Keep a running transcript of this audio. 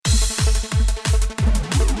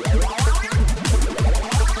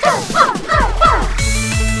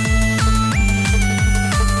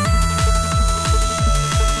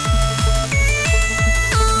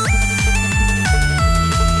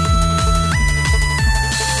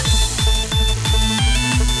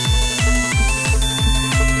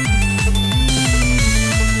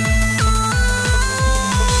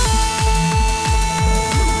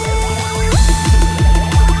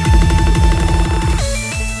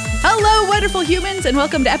Hello, wonderful humans, and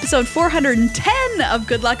welcome to episode 410 of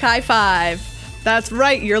Good Luck High Five. That's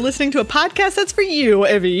right. You're listening to a podcast that's for you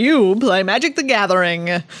if you play Magic the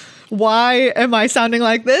Gathering. Why am I sounding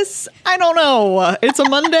like this? I don't know. It's a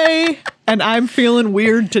Monday, and I'm feeling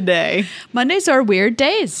weird today. Mondays are weird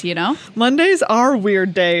days, you know? Mondays are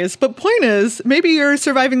weird days. But point is, maybe you're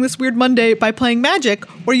surviving this weird Monday by playing Magic,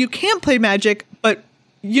 or you can't play Magic, but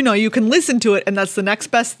you know, you can listen to it, and that's the next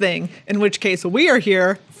best thing, in which case we are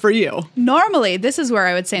here for you. Normally, this is where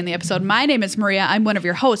I would say in the episode, my name is Maria, I'm one of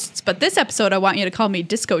your hosts, but this episode I want you to call me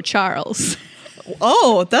Disco Charles.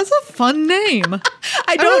 Oh, that's a fun name.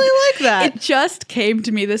 I really like that. It just came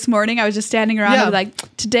to me this morning. I was just standing around and I was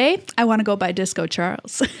like, today I want to go by Disco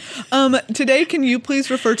Charles. Today, can you please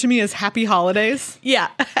refer to me as Happy Holidays? Yeah,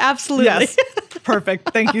 absolutely. Yes. Perfect.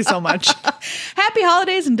 Thank you so much. Happy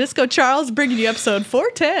Holidays and Disco Charles bringing you episode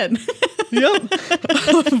 410.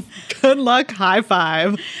 Yep. Good luck. High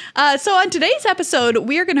five. So on today's episode,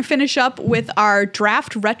 we are going to finish up with our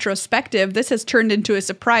draft retrospective. This has turned into a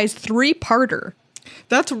surprise 3-parter.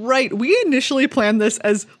 That's right. We initially planned this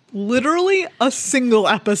as literally a single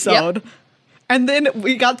episode. Yep. And then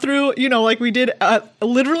we got through, you know, like we did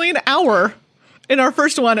literally an hour in our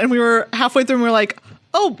first one. And we were halfway through and we were like,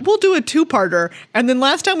 oh, we'll do a 2-parter. And then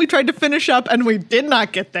last time we tried to finish up and we did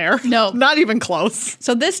not get there. No. Not even close.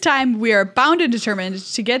 So this time we are bound and determined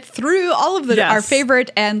to get through all of our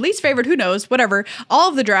favorite and least favorite, who knows, whatever, all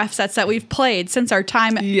of the draft sets that we've played since our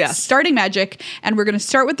time starting Magic. And we're going to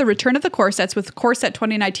start with the Return of the Core Sets with Core Set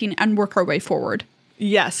 2019 and work our way forward.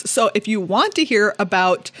 Yes. So if you want to hear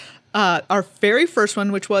about our very first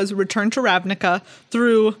one, which was Return to Ravnica,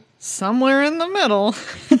 through somewhere in the middle.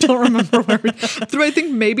 I don't remember where through, I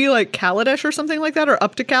think maybe like Kaladesh or something like that, or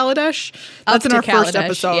up to Kaladesh. That's in our first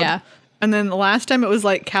episode. Yeah. And then the last time it was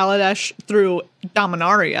like Kaladesh through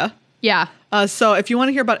Dominaria. Yeah. So if you want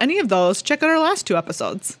to hear about any of those, check out our last 2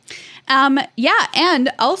 episodes. Yeah,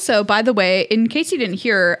 and also, by the way, in case you didn't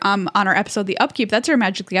hear on our episode, The Upkeep, that's our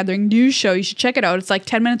Magic the Gathering news show. You should check it out. It's like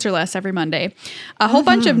 10 minutes or less every Monday. A whole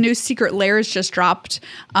bunch of new Secret Lairs just dropped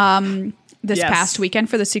this past weekend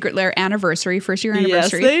for the Secret Lair anniversary, first year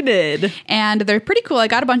anniversary. Yes, they did. And they're pretty cool. I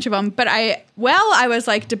got a bunch of them, but I was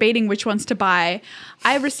like debating which ones to buy.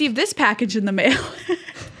 I received this package in the mail.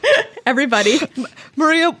 Everybody.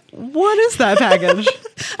 Maria, what is that package?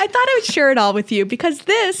 I thought I would share it all with you because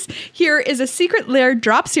this here is a Secret Lair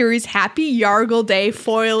Drop Series Happy Yargle Day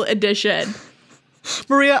Foil Edition.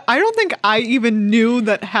 Maria, I don't think I even knew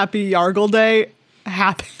that Happy Yargle Day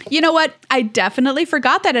happened. You know what? I definitely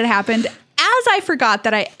forgot that it happened, as I forgot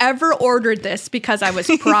that I ever ordered this because I was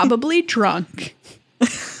probably drunk.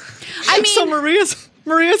 I mean, so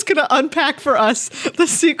Maria's gonna unpack for us the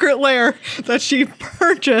Secret Lair that she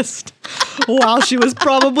purchased while she was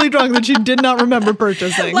probably drunk, that she did not remember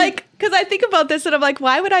purchasing. Like, because I think about this and I'm like,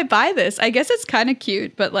 why would I buy this? I guess it's kind of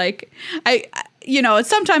cute, but like, you know,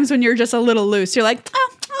 sometimes when you're just a little loose, you're like,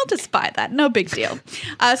 oh, I'll just buy that. No big deal.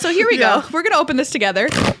 So here we go. We're going to open this together.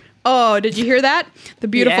 Oh, did you hear that? The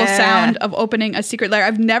beautiful sound of opening a Secret Lair.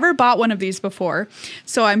 I've never bought one of these before,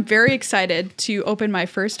 so I'm very excited to open my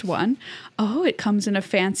first one. Oh, it comes in a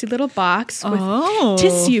fancy little box with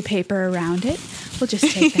tissue paper around it. We'll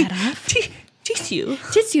just take that off.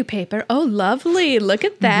 Tissue paper. Oh, lovely. Look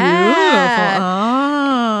at that.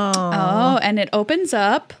 Beautiful. Oh, and it opens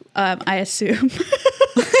up, I assume.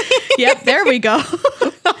 Yep, there we go.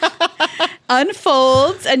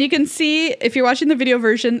 Unfolds, and you can see, if you're watching the video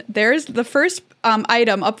version, there's the first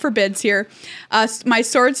item up for bids here. My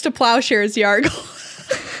Swords to Plowshares Yargle.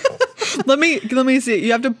 Let me see it.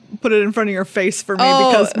 You have to put it in front of your face for me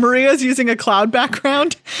because Maria's using a cloud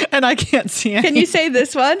background and I can't see it. Can you say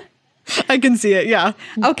this one? I can see it, yeah.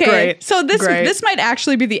 Okay, great. So this might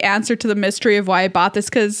actually be the answer to the mystery of why I bought this,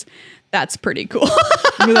 because that's pretty cool.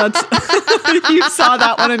 You saw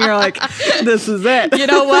that one and you're like, this is it. You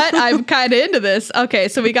know what? I'm kind of into this. Okay,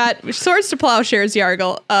 so we got Swords to Plowshares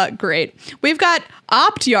Yargle. Great. We've got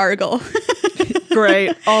Opt Yargle.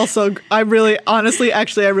 Great. Also, I really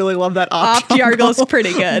love that Opt Yargle is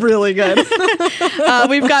pretty good. Really good.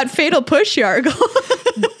 We've got Fatal Push Yargle.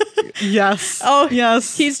 Yes. Oh,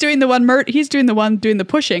 yes. He's doing the one doing the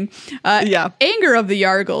pushing. Anger of the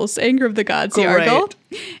Yargles, Anger of the Gods Yargle.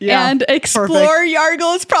 Yeah, and Explore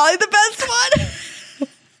Yargle is probably the best one.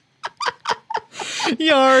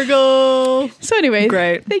 Yargle. So anyway,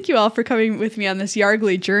 great. Thank you all for coming with me on this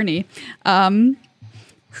Yargly journey. Who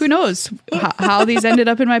knows how these ended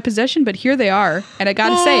up in my possession, but here they are. And I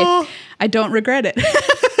gotta say, I don't regret it.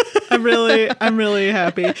 I'm really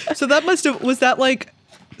happy. So was that like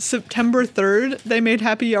September 3rd they made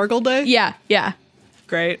Happy Yargle Day? Yeah.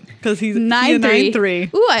 great because he's 9-3.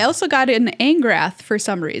 9-3. Ooh, I also got an Angrath for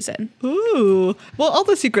some reason. Ooh. Well, all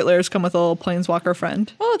the secret layers come with a little planeswalker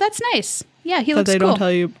friend Oh, that's nice. Yeah, he that looks they cool.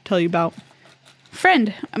 don't tell you about.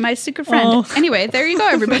 Friend, my secret friend. Oh. Anyway, there you go,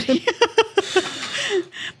 everybody.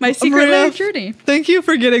 My secret Maria, layer journey. Thank you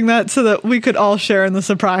for getting that so that we could all share in the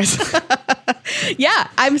surprise. Yeah,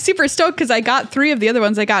 I'm super stoked because I got 3 of the other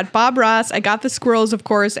ones. I got Bob Ross, I got the squirrels, of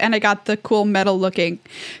course, and I got the cool metal looking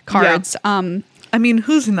cards. I mean,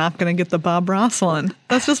 who's not going to get the Bob Ross one?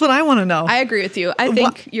 That's just what I want to know. I agree with you. I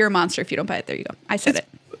think you're a monster if you don't buy it. There you go. I said it.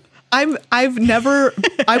 I've never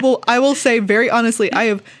I will say very honestly, I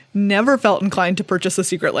have never felt inclined to purchase a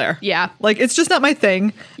secret lair. Yeah. Like it's just not my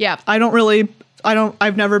thing. Yeah.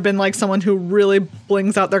 I've never been like someone who really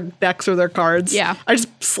blings out their decks or their cards. Yeah. I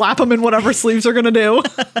just slap them in whatever sleeves are going to do.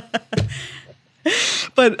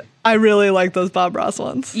 But I really like those Bob Ross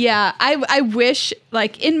ones. Yeah, I wish,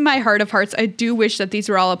 like, in my heart of hearts, I do wish that these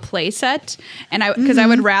were all a play set, and because I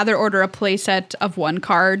would rather order a play set of one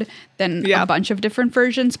card than a bunch of different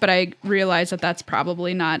versions, but I realize that that's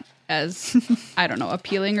probably not as, I don't know,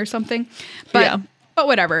 appealing or something. But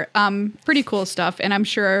whatever, pretty cool stuff, and I'm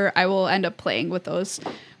sure I will end up playing with those,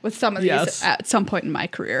 with some of these at some point in my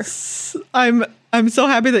career. I'm so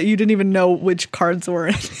happy that you didn't even know which cards were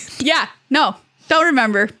in it. Yeah, no, don't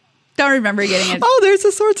remember getting it. Oh, there's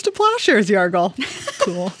the Swords to Plowshares, Yargle.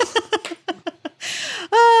 Cool.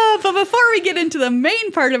 But before we get into the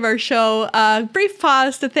main part of our show, brief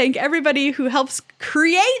pause to thank everybody who helps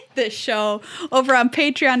create this show over on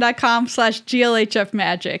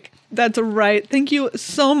patreon.com/GLHFmagic. That's right. Thank you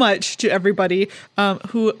so much to everybody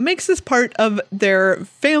who makes this part of their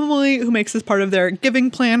family, who makes this part of their giving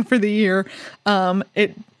plan for the year.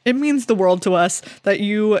 It means the world to us that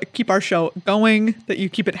you keep our show going, that you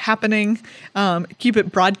keep it happening, keep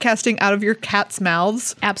it broadcasting out of your cats'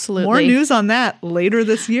 mouths. Absolutely. More news on that later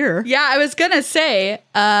this year. Yeah, I was going to say,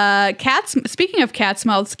 speaking of cats'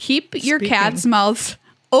 mouths, keep your cats' mouths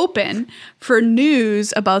open for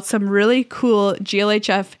news about some really cool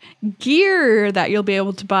GLHF gear that you'll be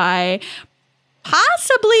able to buy,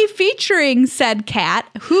 possibly featuring said cat.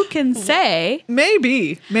 Who can say?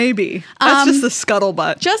 Maybe. That's just the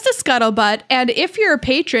scuttlebutt. Just a scuttlebutt. And if you're a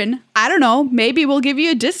patron, I don't know, maybe we'll give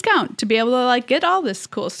you a discount to be able to like get all this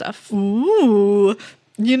cool stuff. Ooh.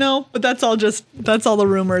 You know, but that's all the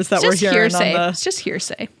rumors that we're hearing hearsay. on It's just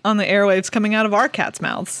hearsay. on the airwaves coming out of our cats'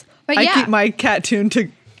 mouths. But I yeah. keep my cat tuned to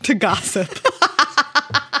gossip.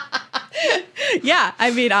 Yeah,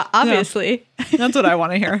 I mean, obviously. That's what I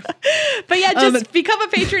want to hear. But yeah, just become a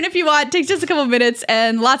patron if you want. It takes just a couple minutes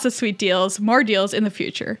and lots of sweet deals, more deals in the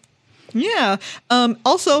future. Yeah.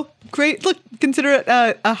 Also, great. Look, consider it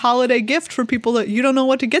a holiday gift for people that you don't know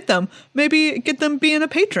what to get them. Maybe get them being a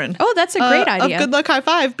patron. Oh, that's a great idea. Of Good Luck High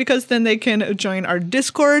Five, because then they can join our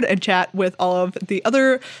Discord and chat with all of the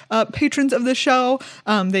other patrons of the show.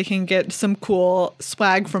 They can get some cool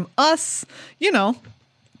swag from us. You know,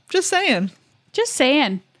 just saying. Just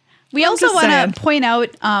saying. We also want to point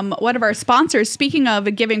out one of our sponsors. Speaking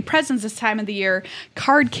of giving presents this time of the year,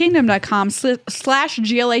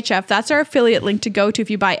 cardkingdom.com/GLHF. That's our affiliate link to go to if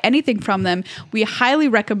you buy anything from them. We highly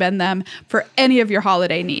recommend them for any of your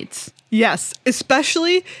holiday needs. Yes,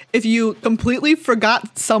 especially if you completely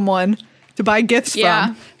forgot someone to buy gifts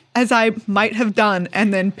from, as I might have done,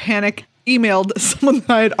 and then emailed someone that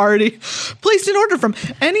I had already placed an order from.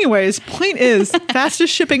 Anyways, point is,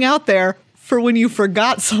 fastest shipping out there for when you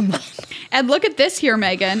forgot someone. And look at this here,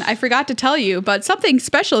 Megan. I forgot to tell you, but something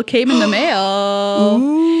special came in the mail.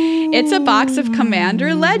 Ooh. It's a box of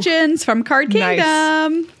Commander Legends from Card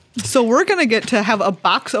Kingdom. Nice. So we're going to get to have a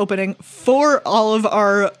box opening for all of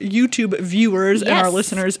our YouTube viewers and our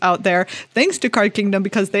listeners out there. Thanks to Card Kingdom,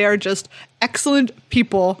 because they are just excellent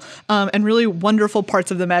people and really wonderful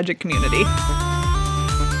parts of the Magic community.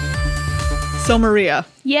 So Maria.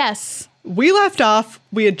 Yes. We left off,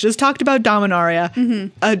 we had just talked about Dominaria,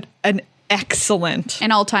 an excellent.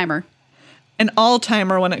 An all-timer. An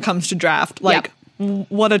all-timer when it comes to draft. Like,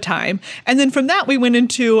 what a time. And then from that, we went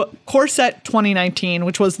into Core Set 2019,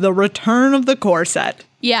 which was the return of the Core Set.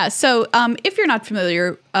 Yeah, so if you're not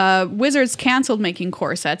familiar, Wizards canceled making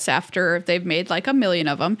core sets after they've made like 1 million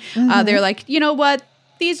of them. They're like, you know what?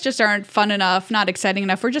 These just aren't fun enough, not exciting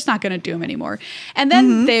enough. We're just not going to do them anymore. And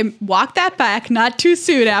then they walked that back not too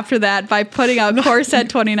soon after that by putting out Core Set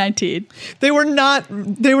 2019. They were not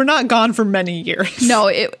gone for many years. No,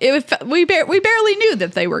 we barely knew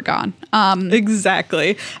that they were gone.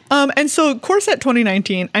 Exactly. And so Core Set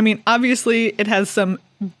 2019, I mean, obviously it has some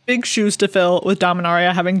big shoes to fill with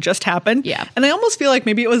Dominaria having just happened. Yeah. And I almost feel like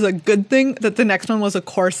maybe it was a good thing that the next one was a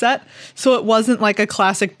core set. So it wasn't like a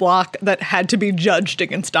classic block that had to be judged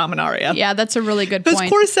against Dominaria. Yeah, that's a really good Because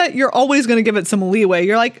point. core set, you're always going to give it some leeway.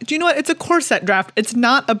 You're like, do you know what? It's a core set draft. It's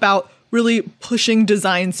not about really pushing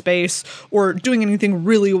design space or doing anything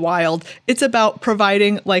really wild. It's about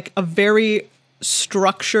providing like a very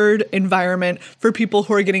structured environment for people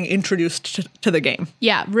who are getting introduced to the game.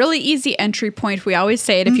 Yeah, really easy entry point. We always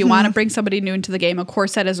say it. If you want to bring somebody new into the game, a core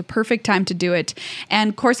set is a perfect time to do it.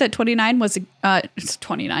 And core set 2019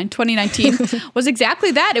 was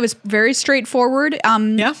exactly that. It was very straightforward.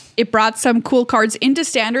 Yeah. It brought some cool cards into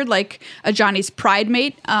standard, like a Johnny's Pride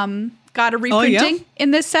Mate. Got a reprinting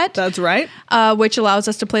in this set. That's right. Which allows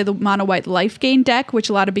us to play the mono white life gain deck, which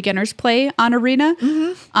a lot of beginners play on Arena.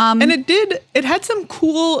 And it had some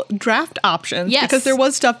cool draft options. Yes. Because there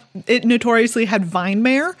was stuff, it notoriously had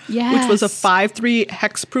Vinemare, which was a Yes. 5/3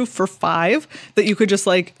 hexproof for 5 that you could just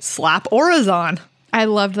like slap auras on. I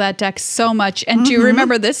loved that deck so much. And do you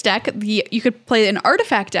remember this deck? You could play an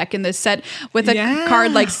artifact deck in this set with a Yeah.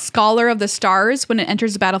 card like Scholar of the Stars. When it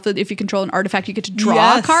enters the battlefield, if you control an artifact, you get to draw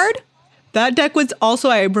a Yes. card. That deck was also,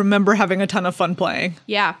 I remember having a ton of fun playing.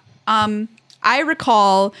 Yeah. I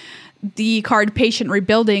recall the card Patient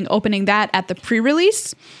Rebuilding, opening that at the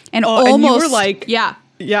pre-release. And Oh, almost, and you were like- yeah,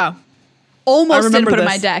 Yeah. almost didn't remember put it in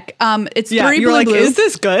my this. deck. It's Yeah. 3 You're blue like, blue. is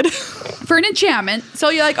this good? For an enchantment. So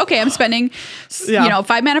you're like, okay, I'm spending, Yeah.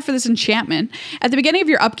 5 mana for this enchantment. At the beginning of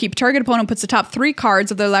your upkeep, target opponent puts the top 3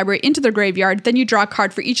 cards of their library into their graveyard. Then you draw a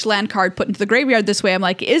card for each land card put into the graveyard this way. I'm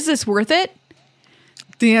like, is this worth it?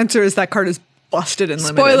 The answer is that card is busted and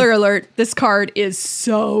limited. Spoiler alert, this card is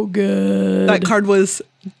so good. That card was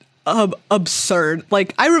absurd.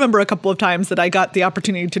 Like, I remember a couple of times that I got the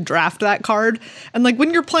opportunity to draft that card. And like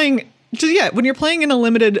when you're playing, when you're playing in a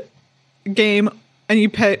limited game and you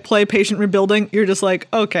play Patient Rebuilding, you're just like,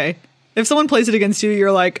 okay. If someone plays it against you,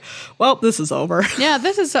 you're like, well, this is over. Yeah,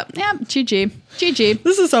 this is, GG. GG.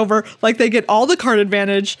 This is over. Like, they get all the card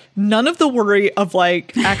advantage, none of the worry of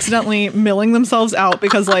like accidentally milling themselves out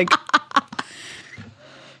because like,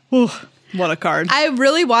 whew, what a card. I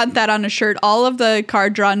really want that on a shirt. All of the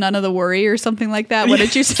card draw, none of the worry, or something like that. What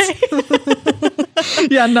did you say?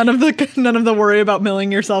 Yeah, none of the worry about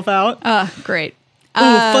milling yourself out. Great. Ooh,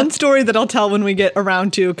 fun story that I'll tell when we get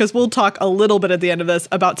around to, because we'll talk a little bit at the end of this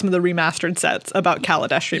about some of the remastered sets, about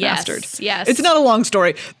Kaladesh Remastered. Yes. It's not a long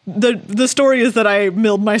story. The story is that I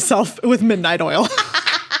milled myself with Midnight Oil.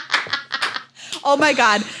 Oh my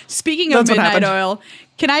God. Speaking of That's what Midnight happened. Oil,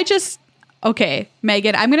 can I just, okay,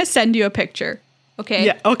 Megan, I'm going to send you a picture. Okay.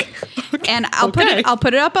 Yeah, okay. And I'll put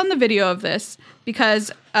it up on the video of this because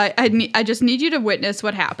I just need you to witness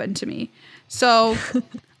what happened to me. So,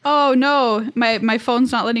 oh no, my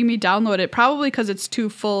phone's not letting me download it. Probably because it's too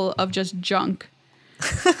full of just junk.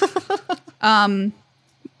 But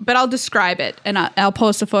I'll describe it and I'll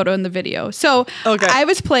post a photo in the video. So Okay. I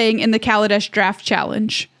was playing in the Kaladesh Draft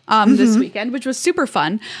Challenge this weekend, which was super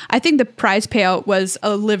fun. I think the prize payout was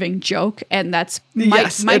a living joke, and that's might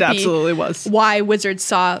Yes, be it absolutely was. why Wizards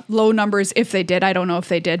saw low numbers, if they did. I don't know if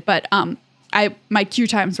they did, but my queue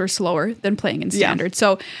times were slower than playing in standard.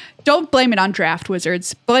 So don't blame it on draft,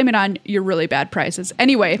 Wizards. Blame it on your really bad prizes.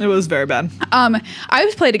 Anyway, It was very bad. I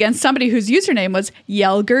was played against somebody whose username was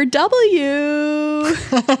Yelger W.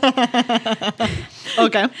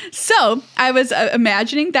 Okay. So I was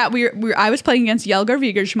imagining that I was playing against Yelger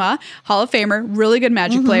Vigersma, Hall of Famer, really good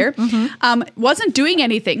Magic player. Wasn't doing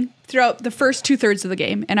anything throughout the first 2/3 of the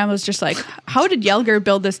game, and I was just like, how did Yelger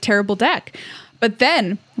build this terrible deck? But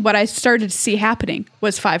then what I started to see happening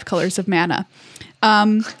was 5 colors of mana.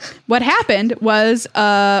 What happened was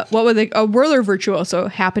a Whirler Virtuoso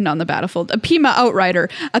happened on the battlefield, a Pima Outrider,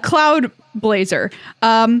 a Cloud Blazer,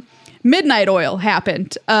 Midnight Oil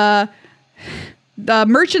happened, the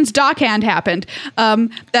Merchant's Dockhand happened,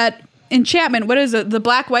 that enchantment, what is it? The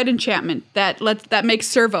black-white enchantment that makes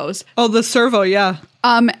servos. Oh, the servo, yeah.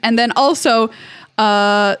 And then also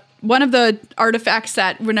one of the artifacts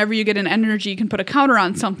that whenever you get an energy, you can put a counter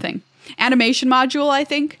on something. Animation module, I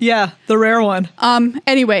think. Yeah, the rare one.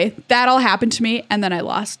 Anyway, that all happened to me, and then I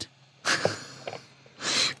lost.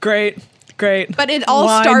 Great. But it all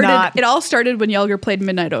Why started. not? It all started when Yelger played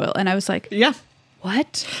Midnight Oil, and I was like, Yeah.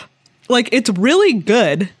 "What?" Like, it's really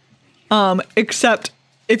good, except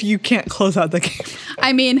if you can't close out the game.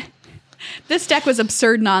 I mean, this deck was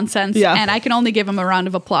absurd nonsense, Yeah. and I can only give him a round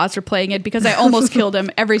of applause for playing it because I almost killed him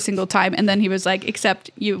every single time, and then he was like, "Except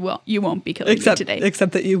you won't be killing me today."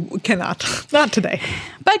 Except that you cannot. Not today.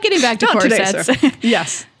 But getting back to Not core today, sets, sir.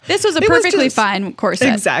 Yes. This was a It was perfectly just- fine core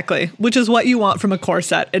set. Exactly, which is what you want from a core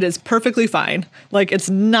set. It is perfectly fine. Like, it's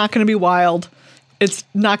not going to be wild. It's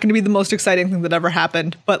not going to be the most exciting thing that ever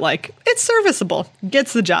happened, but like, it's serviceable.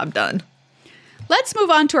 Gets the job done. Let's move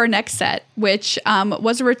on to our next set, which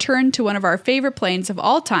was a return to one of our favorite planes of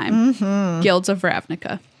all time, Guilds of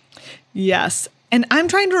Ravnica. Yes. And I'm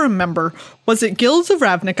trying to remember, was it Guilds of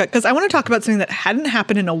Ravnica? Because I want to talk about something that hadn't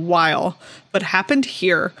happened in a while, but happened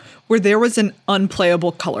here, where there was an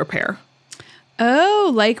unplayable color pair.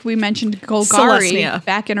 Oh, like we mentioned Golgari Celestia.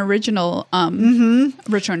 back in original Return to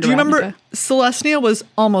Ravnica. Do you remember Celestia was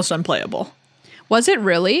almost unplayable Was it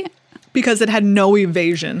really? because it had no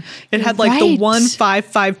evasion. It had like the Right.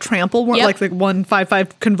 1/5/5 trample worm, Yep. like the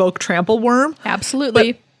 1/5/5 convoke trample worm.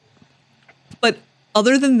 Absolutely. But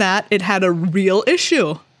other than that, it had a real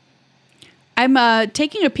issue. I'm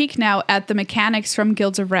taking a peek now at the mechanics from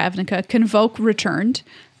Guilds of Ravnica. Convoke returned,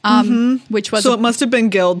 which was So it must have been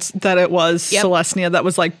Guilds that it was Yep. Celestia that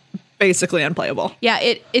was like basically unplayable. yeah.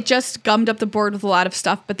 It just gummed up the board with a lot of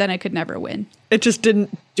stuff, but then it could never win. It just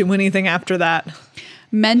didn't do anything after that.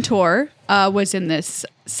 Mentor was in this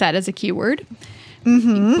set as a keyword.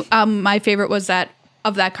 My favorite was that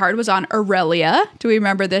card was on Aurelia. Do we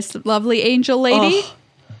remember this lovely angel lady? Oh,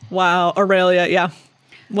 wow, Aurelia, yeah.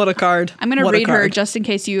 What a card. I'm going to What a read her card. just in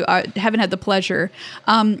case you haven't had the pleasure.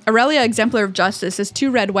 Aurelia, Exemplar of Justice, is 2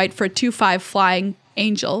 red, white for a 2/5 flying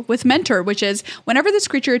angel with Mentor, which is whenever this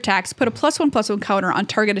creature attacks, put a +1/+1 counter on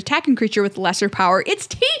target attacking creature with lesser power. It's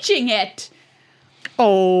teaching it!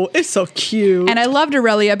 Oh, it's so cute. And I loved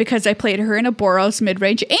Aurelia because I played her in a Boros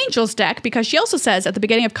mid-range Angels deck because she also says at the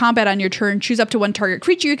beginning of combat on your turn, choose up to 1 target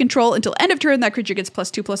creature you control until end of turn. That creature gets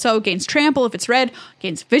 +2/+0, gains trample if it's red,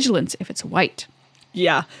 gains vigilance if it's white.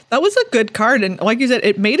 Yeah, that was a good card. And like you said,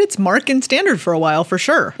 it made its mark in Standard for a while, for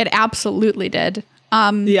sure. It absolutely did.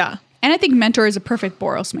 Yeah. And I think Mentor is a perfect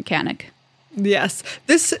Boros mechanic. Yes.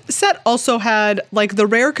 This set also had like the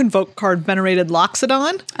rare Convoke card Venerated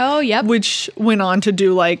Loxodon, Oh, yep. which went on to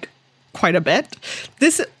do like quite a bit.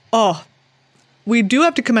 We do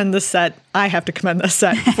have to commend this set. I have to commend this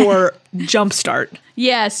set for Jumpstart.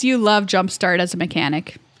 Yes, you love Jumpstart as a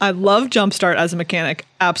mechanic. I love Jumpstart as a mechanic.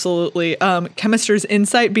 Absolutely. Chemister's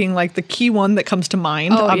Insight being like the key one that comes to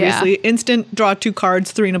mind. Oh, Obviously, yeah. instant, draw 2 cards,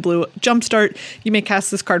 3 and a blue. Jumpstart. You may cast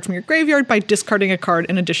this card from your graveyard by discarding a card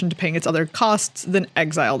in addition to paying its other costs, then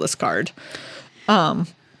exile this card.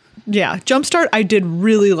 Yeah, Jumpstart I did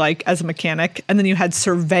really like as a mechanic. And then you had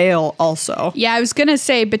Surveil also. Yeah, I was going to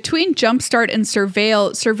say between Jumpstart and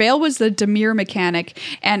Surveil was the Dimir mechanic,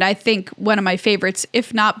 and I think one of my favorites,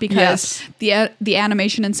 if not because the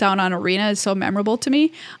animation and sound on Arena is so memorable to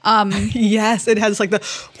me. Yes, it has like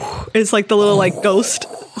it's like the little like ghost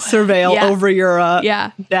Surveil Yeah. over your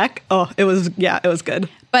Yeah. deck. Oh, it was good.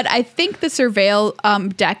 But I think the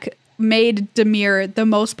Surveil deck made Dimir the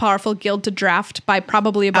most powerful guild to draft by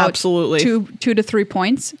probably about Absolutely. 2 to 3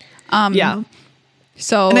 points. Yeah.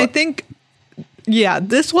 So And I think, yeah,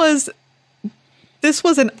 this was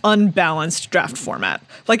an unbalanced draft format.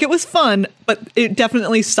 Like, it was fun, but it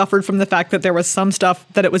definitely suffered from the fact that there was some stuff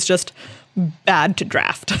that it was just bad to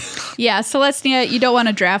draft. yeah, Celestia, you don't want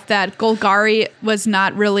to draft that. Golgari was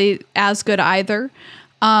not really as good either.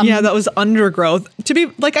 Yeah, that was Undergrowth. To be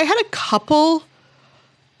like, I had a couple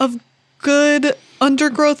of good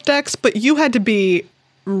Undergrowth decks, but you had to be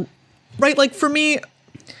right. Like, for me,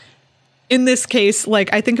 in this case,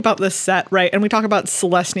 like, I think about this set, right? And we talk about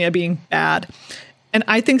Celestia being bad. And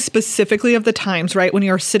I think specifically of the times, right, when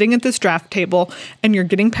you're sitting at this draft table and you're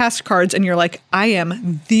getting past cards and you're like, I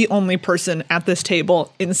am the only person at this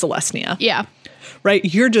table in Celestia. Yeah. Right?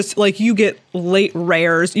 You're just like, you get late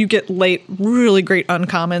rares, you get late really great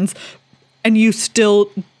uncommons, and you still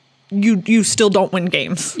don't win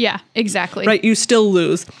games. Yeah, exactly. Right? You still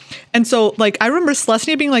lose. And so, like, I remember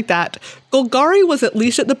Celestia being like that. Golgari was at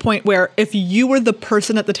least at the point where if you were the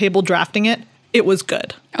person at the table drafting it, it was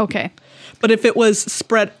good. Okay. But if it was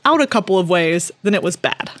spread out a couple of ways, then it was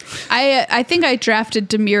bad. I think I drafted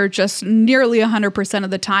Dimir just nearly 100% of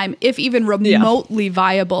the time, if even remotely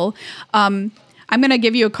viable. I'm going to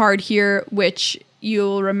give you a card here, which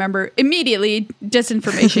you'll remember immediately,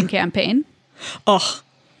 Disinformation Campaign. Oh,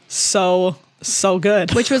 so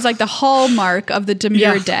good. Which was like the hallmark of the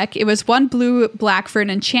Dimir deck. It was 1 blue, black for an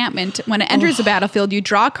enchantment. When it enters the battlefield, you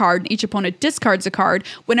draw a card, and each opponent discards a card.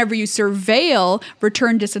 Whenever you surveil,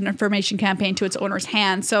 return Disinformation Campaign to its owner's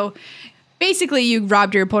hand. So basically, you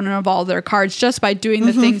robbed your opponent of all their cards just by doing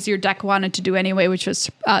the things your deck wanted to do anyway, which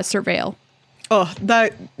was surveil. Oh,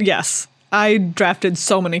 yes. I drafted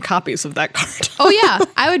so many copies of that card. Oh, yeah.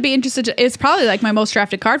 I would be interested. It's probably like my most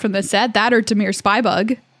drafted card from this set, that or Dimir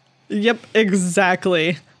Spybug. Yep,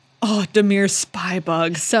 exactly. Oh, Dimir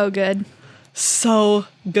Spybug. So good. So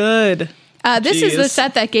good. This is the Jeez.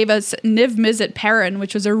 set that gave us Niv Mizzet Perrin,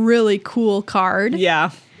 which was a really cool card.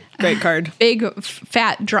 Yeah. Great card. Big,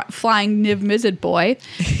 fat, flying Niv Mizzet boy.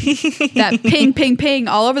 That ping, ping, ping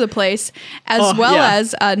all over the place. As well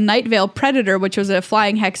as Night Veil Predator, which was a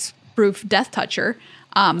flying hex-proof Death Toucher.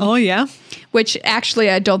 Oh, yeah. Which actually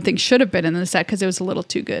I don't think should have been in the set because it was a little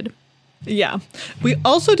too good. Yeah. We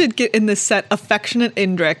also did get in this set Affectionate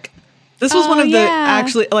Indrik. This was one of the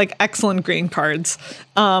actually like excellent green cards.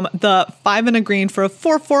 The 5 and a green for a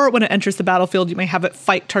 4/4. When it enters the battlefield, you may have it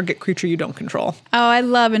fight target creature you don't control. Oh, I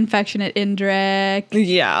love Affectionate Indrik.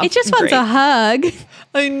 Yeah. It just wants a hug.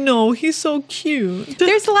 I know. He's so cute.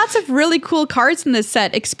 There's lots of really cool cards in this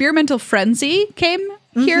set. Experimental Frenzy came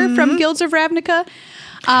here from Guilds of Ravnica.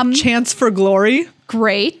 Chance for Glory.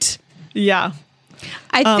 Great. Yeah.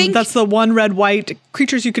 I think that's the 1 red white.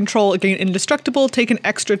 Creatures you control gain indestructible. Take an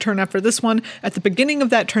extra turn after this one. At the beginning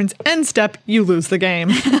of that turn's end step, you lose the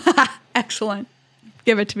game. excellent.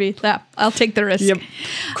 Give it to me. Yeah, I'll take the risk. Yep.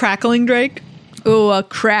 Crackling Drake. Ooh, a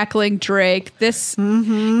Crackling Drake. This,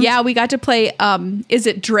 yeah, we got to play. Is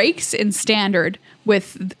it Drakes in Standard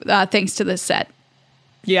with thanks to this set?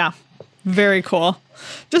 Yeah. Very cool.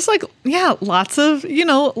 Just like, yeah, lots of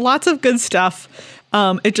good stuff.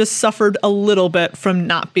 It just suffered a little bit from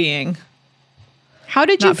not being How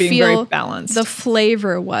did you very feel balanced. the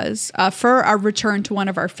flavor was for our return to one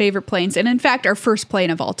of our favorite planes, and in fact, our first plane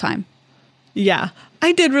of all time? Yeah,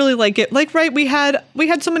 I did really like it. Like, right, we had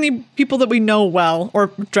so many people that we know well,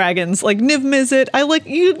 or dragons, like Niv Mizzet. I like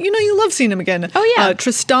you love seeing him again. Oh, yeah.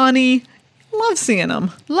 Tristani, love seeing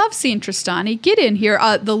him. Love seeing Tristani. Get in here.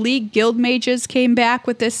 The League Guild Mages came back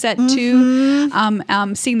with this set too.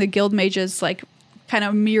 Seeing the Guild Mages like kind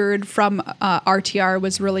of mirrored from RTR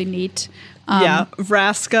was really neat. Yeah,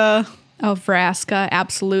 Vraska. Oh, Vraska,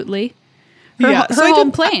 absolutely. Her So I home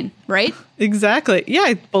did- plane, right? Exactly. Yeah,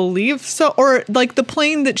 I believe so. Or like the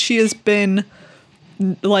plane that she has been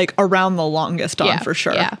like around the longest on for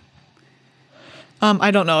sure. Yeah.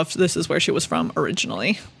 I don't know if this is where she was from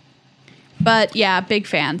originally. But yeah, big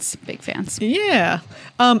fans. Big fans. Yeah.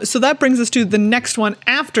 So that brings us to the next one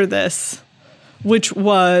after this, which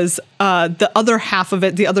was the other half of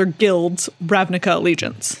it, the other guilds, Ravnica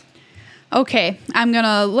Allegiance. Okay, I'm going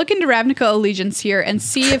to look into Ravnica Allegiance here and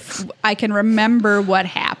see if I can remember what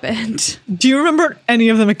happened. Do you remember any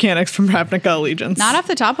of the mechanics from Ravnica Allegiance? Not off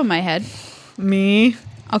the top of my head. Me.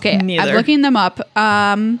 Okay, Neither. I'm looking them up.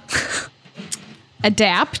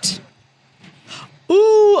 Adapt.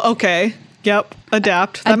 Ooh, okay. Yep.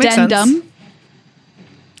 Adapt. That makes sense. Addendum.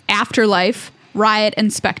 Afterlife. Riot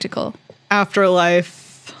and Spectacle.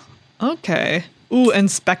 Afterlife. Okay. Ooh, and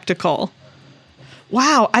Spectacle.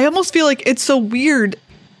 Wow, I almost feel like it's so weird.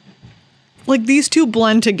 Like these two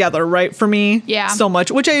blend together, right? For me, Yeah. so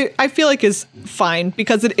much, which I feel like is fine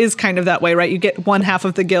because it is kind of that way, right? You get one half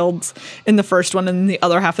of the guilds in the first one and the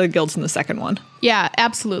other half of the guilds in the second one. Yeah,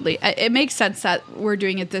 absolutely. It makes sense that we're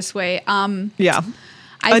doing it this way. Yeah.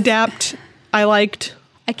 I- Adapt, I liked.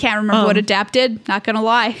 I can't remember what Adapt did. Not going to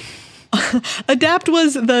lie. Adapt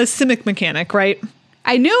was the Simic mechanic, right?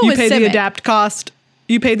 I knew it You was pay the Simic. adapt cost.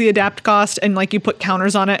 You pay the adapt cost and like you put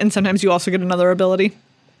counters on it and sometimes you also get another ability.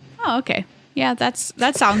 Oh, okay. Yeah, that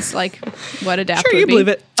sounds like what Adapt Sure, would you be. believe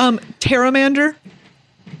it. Terramander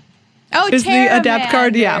Oh, is the adapt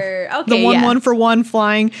card. Yeah. Okay, The 1/1 for 1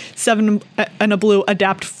 flying, 7 and a blue,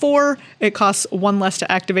 adapt 4. It costs 1 less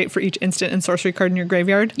to activate for each instant and sorcery card in your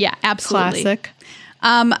graveyard. Yeah, absolutely. Classic.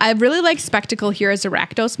 I really like Spectacle here as a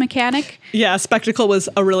Rakdos mechanic. Yeah, Spectacle was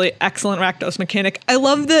a really excellent Rakdos mechanic. I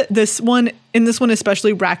love that this one,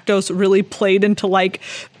 especially, Rakdos really played into like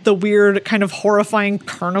the weird kind of horrifying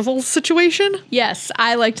carnival situation. Yes,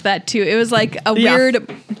 I liked that too. It was like a Yeah.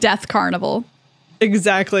 weird death carnival.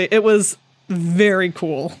 Exactly. It was very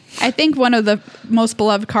cool. I think one of the most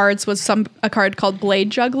beloved cards was a card called Blade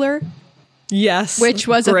Juggler, Yes. which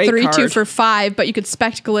was a great 3/2 card. for 5, but you could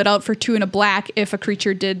Spectacle it out for 2 and a black if a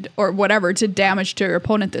creature did or whatever did damage to your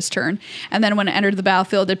opponent this turn. And then when it entered the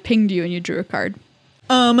battlefield, it pinged you and you drew a card.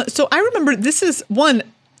 So I remember this is one,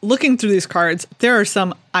 looking through these cards, there are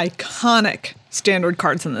some iconic standard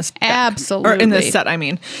cards in this deck. Absolutely. Or in this set, I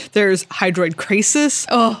mean. There's Hydroid Krasis,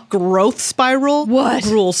 Growth Spiral, What?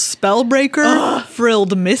 Gruul Spellbreaker,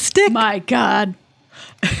 Frilled Mystic. My God.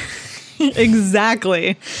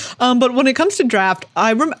 Exactly. But when it comes to draft,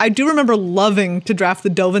 I do remember loving to draft the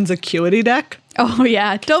Dovin's Acuity deck. Oh,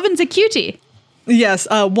 yeah. Dovin's a cutie. Yes,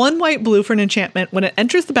 1 white blue for an enchantment. When it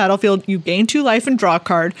enters the battlefield, you gain 2 life and draw a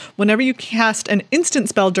card. Whenever you cast an instant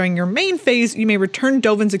spell during your main phase, you may return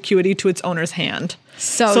Dovin's Acuity to its owner's hand.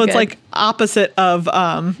 So it's good. like opposite of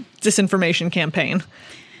Disinformation Campaign.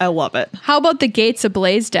 I love it. How about the Gates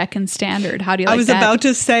Ablaze deck in Standard? How do you like I was that? about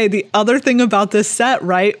to say the other thing about this set,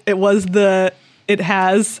 right? It was the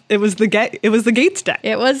Gates deck. It was the Gates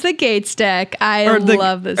deck. I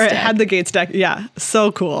love this or deck. It had the Gates deck. Yeah,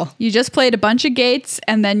 so cool. You just played a bunch of Gates,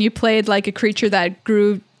 and then you played like a creature that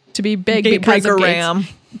grew to be big because of Gatebreaker Gates. Ram.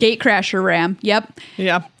 Gatecrasher Ram. Yep.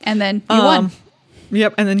 Yeah. And then you won.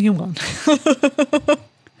 Yep, and then you won. This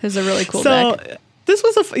is a really cool deck. This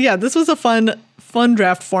was a fun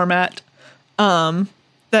draft format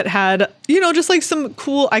that had, just like some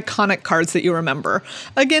cool iconic cards that you remember.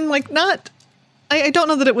 Again, like I don't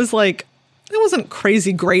know that it was like, it wasn't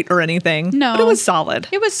crazy great or anything. No. But it was solid.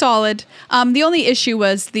 It was solid. The only issue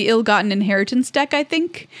was the Ill-Gotten Inheritance deck, I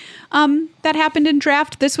think, that happened in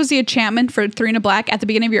draft. This was the enchantment for 3 and a black. At the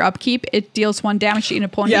beginning of your upkeep, it deals 1 damage to an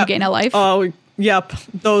opponent and gain a life. Oh, yep.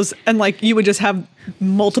 Those, and like you would just have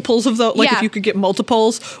multiples of those. Like if you could get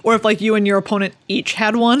multiples, or if like you and your opponent each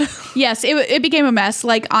had one. Yes, it became a mess.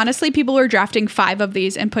 Like honestly, people were drafting 5 of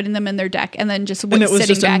these and putting them in their deck, and then just And it was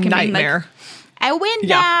sitting just back a and being nightmare. like, "I win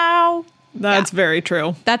now." That's very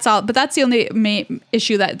true. That's all. But that's the only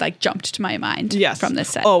issue that like jumped to my mind. Yes. From this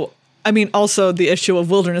set. Oh, I mean, also the issue of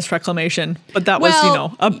Wilderness Reclamation, but that was,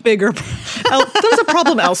 a bigger. There was a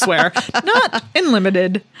problem elsewhere, not in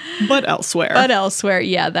Limited, but elsewhere. But elsewhere,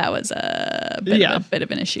 yeah, that was a bit of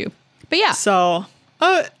an issue. But yeah, So,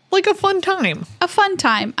 like a fun time. a fun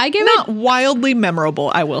time. I give Not it. wildly memorable,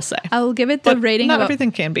 I will say. I'll give it the But rating not of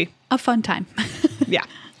everything can be. a fun time. Yeah.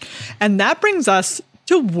 And that brings us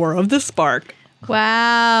to War of the Spark.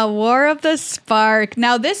 Wow, War of the Spark.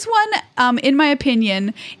 Now, this one, in my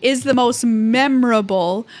opinion, is the most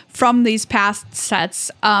memorable from these past sets.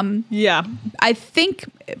 Yeah. I think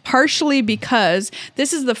partially because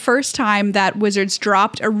this is the first time that Wizards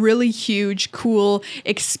dropped a really huge, cool,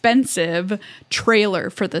 expensive trailer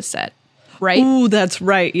for the set, right? Ooh, that's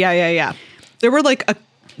right. Yeah. There was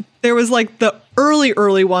like the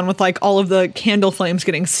early one with like all of the candle flames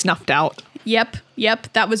getting snuffed out. Yep.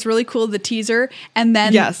 That was really cool, the teaser. And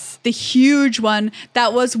then Yes. the huge one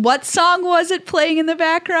that was, what song was it playing in the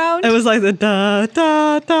background? It was like the da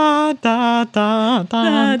da da da da da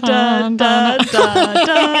da da.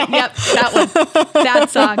 Yep, that one. That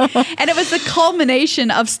song. And it was the culmination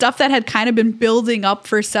of stuff that had kind of been building up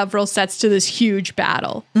for several sets to this huge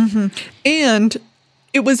battle. And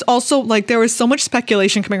it was also like there was so much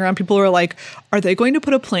speculation coming around. People were like, are they going to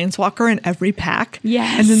put a planeswalker in every pack?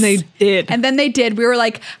 Yes. And then they did. And then they did. We were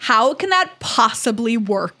like, how can that possibly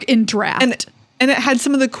work in draft? And it had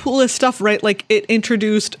some of the coolest stuff, right? Like it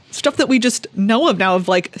introduced stuff that we just know of now of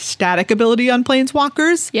like static ability on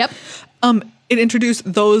planeswalkers. Yep. It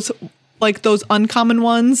introduced those uncommon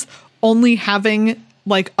ones only having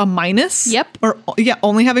like a minus. Yep. Or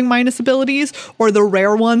only having minus abilities, or the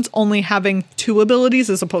rare ones only having 2 abilities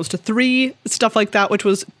as opposed to 3, stuff like that, which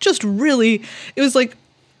was just really, it was like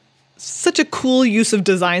such a cool use of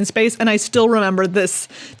design space. And I still remember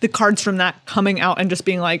the cards from that coming out and just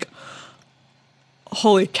being like,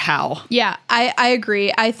 holy cow. Yeah, I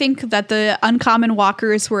agree. I think that the uncommon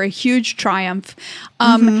walkers were a huge triumph.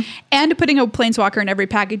 And putting a planeswalker in every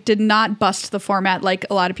pack, it did not bust the format like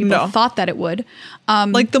a lot of people thought that it would.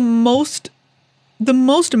 Like the most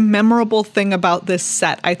memorable thing about this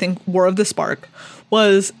set, I think, War of the Spark,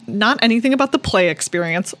 was not anything about the play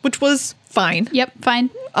experience, which was fine. Yep, fine.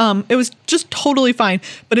 It was just totally fine,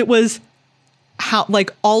 but it was how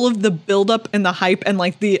like all of the buildup and the hype and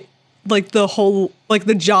like the whole like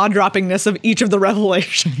the jaw-droppingness of each of the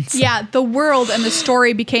revelations. Yeah, the world and the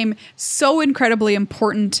story became so incredibly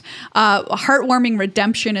important. Heartwarming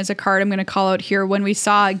Redemption is a card I'm going to call out here. When we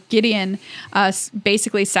saw Gideon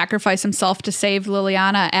basically sacrifice himself to save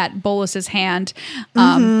Liliana at Bolas's hand,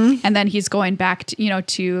 and then he's going back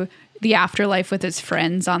to the afterlife with his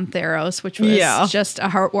friends on Theros, which was just a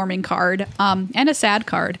heartwarming card, and a sad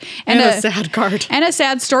card, and a sad card, and a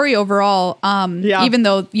sad story overall. Even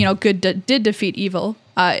though good did defeat evil,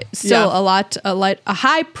 still a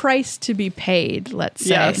high price to be paid. Let's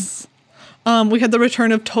say. Yes. We had the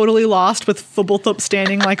return of Totally Lost with Fubblethorpe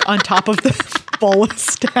standing like on top of the Bolas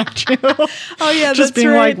statue. Oh yeah, just being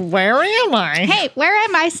like, where am I? Hey, where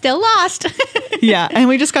am I? Still lost. Yeah, and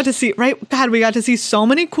we just got to see, we got to see so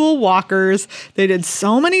many cool walkers. They did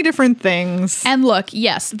so many different things. And look,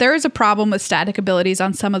 yes, there is a problem with static abilities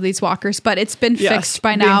on some of these walkers, but it's been fixed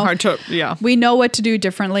by now. We know what to do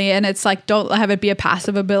differently, and it's like, don't have it be a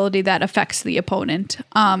passive ability that affects the opponent.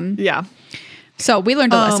 So we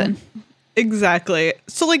learned a lesson. Exactly.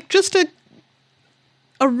 So like just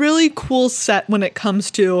a really cool set when it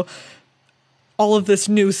comes to all of this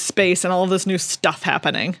new space and all of this new stuff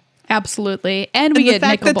happening. Absolutely. And we get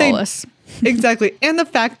Nicol Bolas. Exactly. And the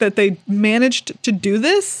fact that they managed to do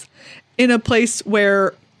this in a place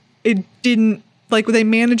where it didn't, like they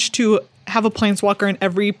managed to have a planeswalker in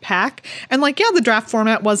every pack. And like, yeah, the draft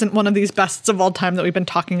format wasn't one of these bests of all time that we've been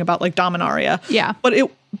talking about, like Dominaria. Yeah.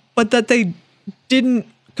 But that they didn't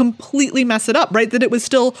completely mess it up, right? That it was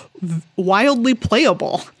still wildly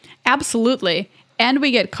playable. Absolutely. And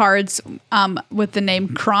we get cards with the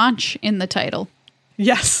name Crunch in the title.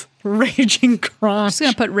 Yes. Raging Crunch. Just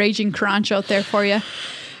going to put Raging Crunch out there for you.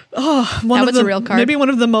 Oh, that was a real card. Maybe one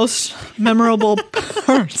of the most memorable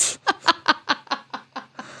cards.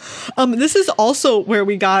 This is also where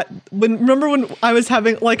we got remember when I was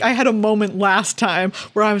having like I had a moment last time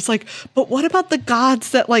where I was like, but what about the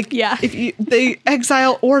gods that like if they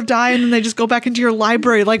exile or die and then they just go back into your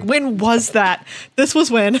library? Like when was that? This was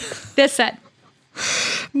when this set.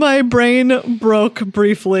 My brain broke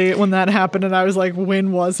briefly when that happened, and I was like,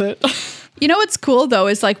 when was it? You know what's cool though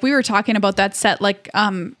is like we were talking about that set like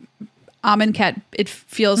Amonkhet, it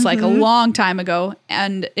feels like a long time ago,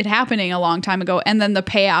 and it happening a long time ago, and then the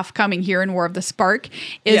payoff coming here in War of the Spark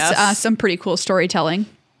is some pretty cool storytelling.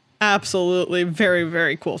 Absolutely. Very,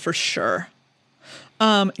 very cool for sure.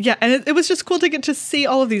 Yeah, and it was just cool to get to see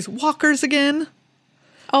all of these walkers again.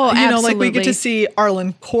 Oh, absolutely. You know, like we get to see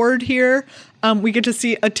Arlen Cord here. We get to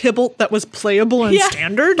see a Tibalt that was playable in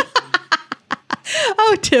Standard.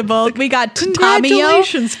 Oh, Tibalt. We got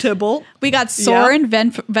Congratulations, Tibalt. We got Sorin,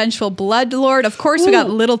 Vengeful Bloodlord. Of course, we got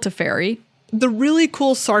Little Teferi. The really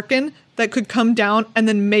cool Sarkhan that could come down and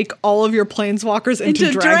then make all of your planeswalkers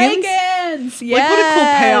into dragons. Yes. Like, what a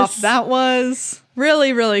cool payoff that was.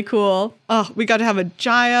 Really, really cool. Oh, we got to have a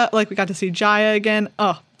Jaya. Like, we got to see Jaya again.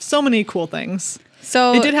 Oh, so many cool things.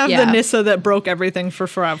 So it did have the Nissa that broke everything for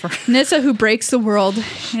forever. Nissa, who breaks the world,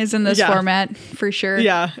 is in this format for sure.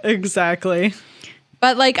 Yeah, exactly.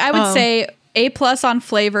 But like I would say A+ on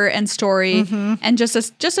flavor and story, and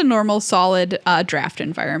just a normal solid draft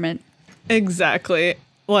environment. Exactly.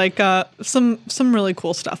 Like some really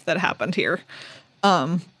cool stuff that happened here.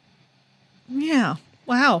 Yeah.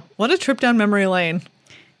 Wow. What a trip down memory lane.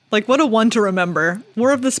 Like what a one to remember.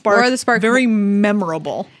 War of the Spark. Very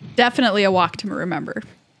memorable. Definitely a walk to remember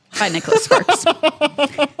by Nicholas Sparks.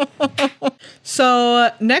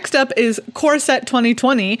 So next up is Core Set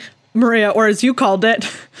 2020. Maria, or as you called it,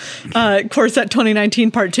 Core Set 2019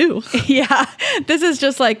 Part 2. Yeah, this is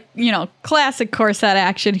just like, classic Core Set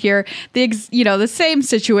action here. The same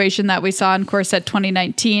situation that we saw in Core Set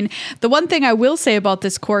 2019. The one thing I will say about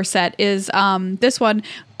this Core Set is this one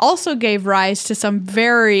also gave rise to some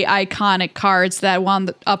very iconic cards that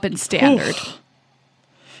wound up in Standard.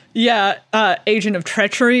 Yeah, Agent of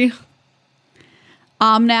Treachery.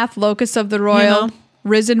 Omnath, Locus of the Royal,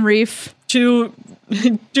 Risen Reef. Two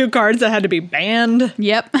cards that had to be banned.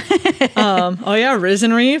 Yep.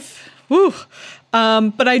 Risen Reef. Woo.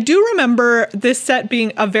 But I do remember this set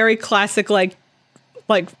being a very classic,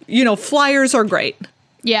 flyers are great.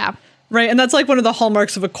 Yeah. Right. And that's like one of the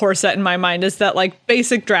hallmarks of a core set in my mind is that like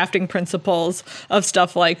basic drafting principles of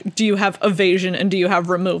stuff like, do you have evasion and do you have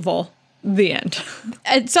removal? The end.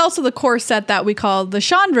 It's also the core set that we call the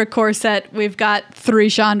Chandra core set. We've got 3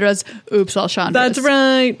 Chandras. Oops, all Chandras. That's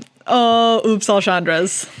right. Oh, oops, all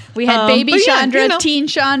Chandras. We had baby Chandra, teen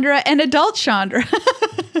Chandra, and adult Chandra.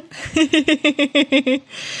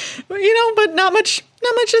 But not much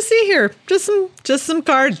to see here. Just some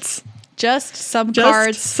cards. Just some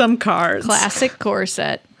cards. Some cards. Classic core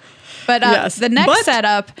set. But the next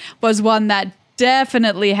setup was one that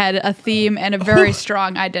definitely had a theme and a very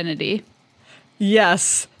strong identity.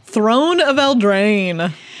 Yes. Throne of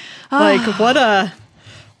Eldraine. Like what a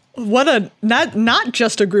not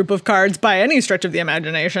just a group of cards by any stretch of the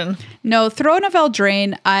imagination. No, Throne of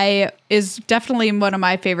Eldraine is definitely one of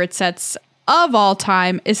my favorite sets of all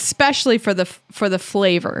time, especially for the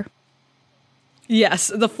flavor.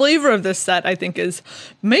 Yes, the flavor of this set I think is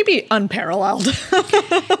maybe unparalleled.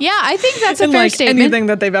 Yeah, I think that's a fair statement. Anything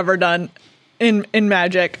that they've ever done in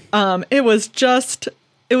Magic. It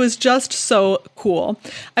was just so cool.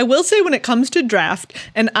 I will say when it comes to draft,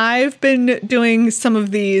 and I've been doing some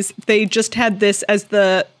of these, they just had this as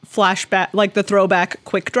the flashback, like the throwback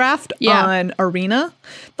quick draft on Arena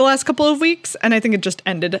the last couple of weeks, and I think it just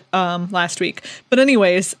ended last week. But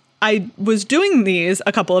anyways, I was doing these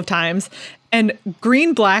a couple of times, and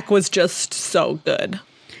green-black was just so good.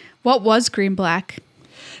 What was green-black?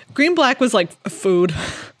 Green-black was like food.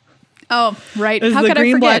 Oh, right. It was How the could I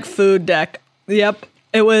forget? green-black food deck. Yep.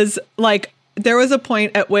 It was like there was a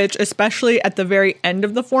point at which, especially at the very end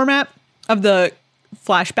of the format of the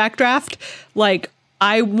flashback draft, like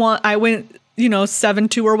I went,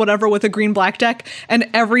 7-2 or whatever with a green black deck, and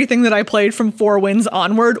everything that I played from 4 wins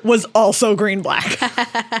onward was also green black.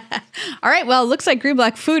 All right, well, it looks like green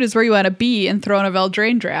black food is where you want to be in Throne of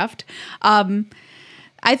Eldraine draft.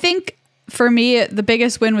 I think for me, the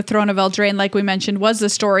biggest win with Throne of Eldraine, like we mentioned, was the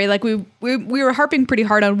story. Like we were harping pretty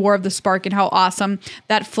hard on War of the Spark and how awesome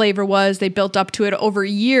that flavor was. They built up to it over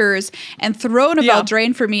years, and Throne of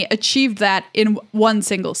Eldraine for me achieved that in one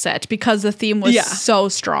single set because the theme was so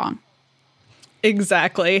strong.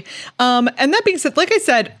 Exactly. And that being said, like I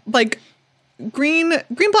said, like green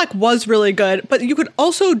black was really good, but you could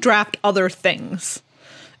also draft other things.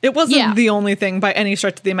 It wasn't the only thing by any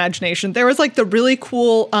stretch of the imagination. There was like the really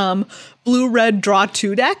cool blue-red draw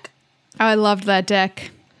 2 deck. Oh, I loved that deck.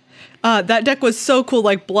 That deck was so cool,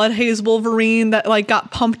 like Bloodhaze Wolverine that like got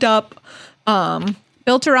pumped up.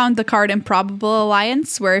 Built around the card Improbable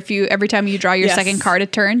Alliance, where every time you draw your second card a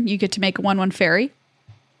turn, you get to make a 1/1 fairy.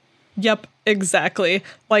 Yep, exactly.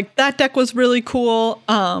 Like that deck was really cool.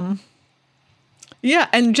 Yeah,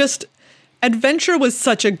 and just Adventure was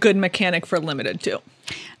such a good mechanic for Limited too.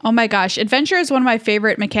 Oh my gosh. Adventure is one of my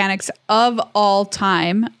favorite mechanics of all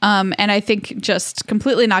time. And I think just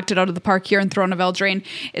completely knocked it out of the park here in Throne of Eldraine.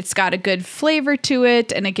 It's got a good flavor to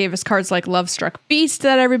it, and it gave us cards like Lovestruck Beast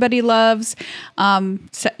that everybody loves. Send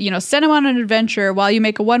them on an adventure while you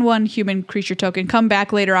make a 1/1 human creature token. Come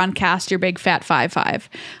back later on, cast your big fat 5/5.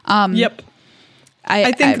 Yep.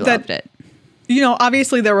 I think I loved it.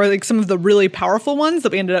 Obviously there were like some of the really powerful ones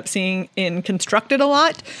that we ended up seeing in Constructed a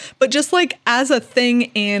lot, but just like as a thing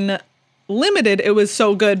in Limited, it was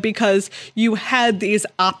so good because you had these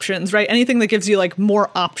options, right? Anything that gives you like more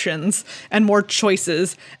options and more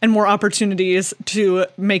choices and more opportunities to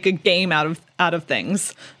make a game out of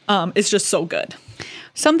things is just so good.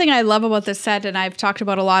 Something I love about this set, and I've talked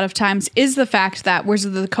about a lot of times, is the fact that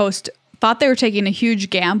Wizards of the Coast thought they were taking a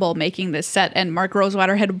huge gamble making this set, and Mark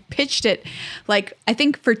Rosewater had pitched it like, I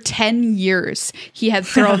think for 10 years he had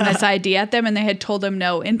thrown this idea at them and they had told him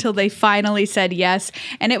no until they finally said yes.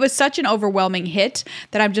 And it was such an overwhelming hit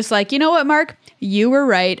that I'm just like, you know what, Mark? You were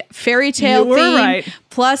right. Fairy tale theme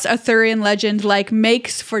plus Arthurian legend like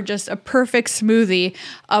makes for just a perfect smoothie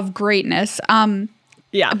of greatness.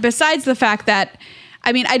 Besides the fact that,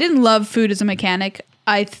 I mean, I didn't love food as a mechanic.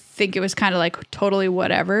 I think it was kind of like totally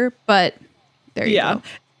whatever, but there you go.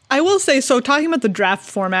 I will say, so talking about the draft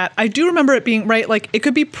format, I do remember it being, right, like it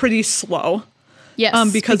could be pretty slow.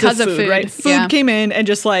 Yes, because of food, right? Food came in and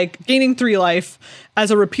just like gaining 3 life as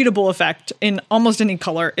a repeatable effect in almost any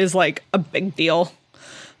color is like a big deal.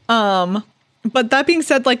 But that being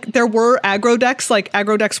said, like there were aggro decks, like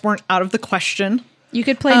aggro decks weren't out of the question. You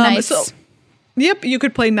could play knights. Yep, you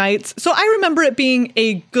could play knights. So I remember it being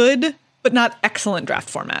a good but not excellent draft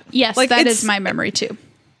format. Yes, like, that is my memory too.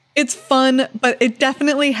 It's fun, but it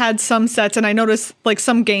definitely had some sets, and I noticed like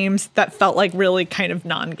some games that felt like really kind of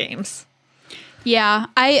non-games. Yeah,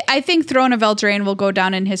 I think Throne of Eldraine will go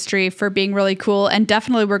down in history for being really cool, and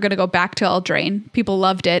definitely we're going to go back to Eldraine. People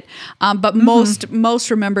loved it, but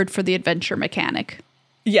most remembered for the adventure mechanic.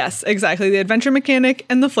 Yes, exactly. The adventure mechanic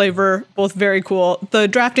and the flavor, both very cool. The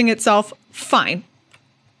drafting itself, fine.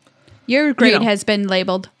 Your grade has been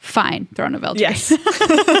labeled fine, Throne of Eldraine. Yes.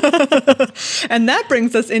 And that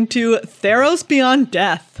brings us into Theros Beyond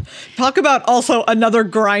Death. Talk about also another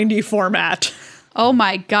grindy format. Oh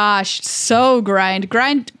my gosh, so grind.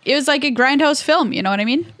 It was like a grindhouse film, you know what I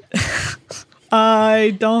mean?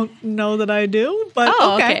 I don't know that I do, but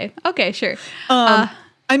okay. Okay, sure.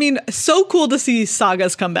 I mean, so cool to see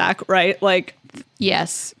sagas come back, right? Like,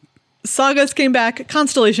 yes. Sagas came back,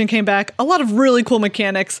 Constellation came back, a lot of really cool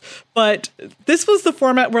mechanics, but this was the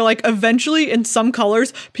format where like eventually in some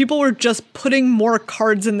colors, people were just putting more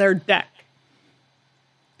cards in their deck.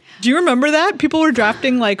 Do you remember that? People were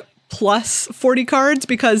drafting like plus 40 cards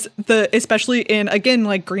because especially in, again,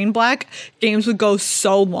 like green black, games would go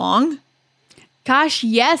so long. Gosh,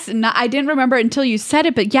 yes. No, I didn't remember it until you said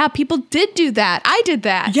it, but yeah, people did do that. I did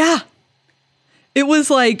that. Yeah. It was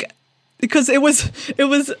like, because it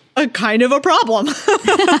was a kind of a problem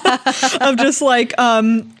of just like,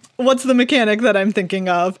 what's the mechanic that I'm thinking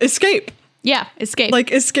of? Escape. Yeah, escape.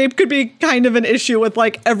 Like escape could be kind of an issue with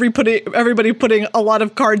like everybody putting a lot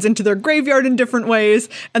of cards into their graveyard in different ways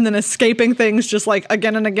and then escaping things just like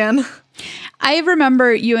again and again. I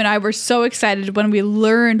remember you and I were so excited when we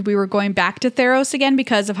learned we were going back to Theros again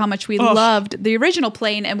because of how much we loved the original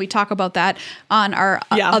plane, and we talk about that on our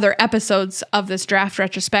other episodes of this draft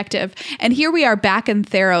retrospective. And here we are back in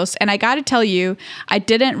Theros, and I got to tell you, I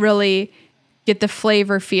didn't really get the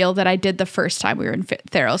flavor feel that I did the first time we were in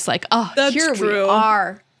Theros. Like, oh, That's here we true.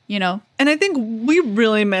 are, you know? And I think we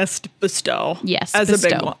really missed Bestow. Yes, as a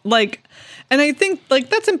big Bestow. one. Like, and I think like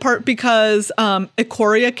that's in part because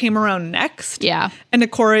Ikoria came around next. Yeah. And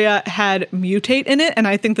Ikoria had Mutate in it, and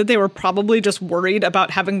I think that they were probably just worried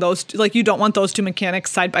about having those. Like, you don't want those two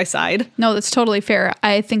mechanics side by side. No, that's totally fair.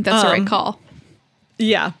 I think that's the right call.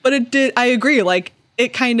 Yeah, but it did. I agree. Like,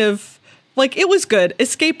 it kind of like it was good.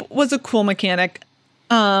 Escape was a cool mechanic.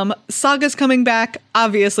 Saga's coming back.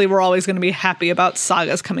 Obviously, we're always going to be happy about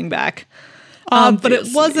Saga's coming back. But it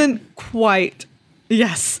Obviously. wasn't quite.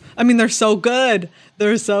 Yes. I mean, they're so good.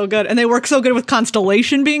 They're so good. And they work so good with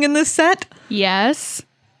Constellation being in this set. Yes.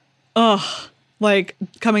 Like,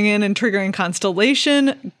 coming in and triggering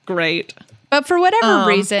Constellation. Great. But for whatever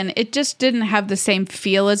reason, it just didn't have the same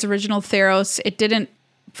feel as original Theros. It didn't.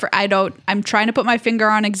 I'm trying to put my finger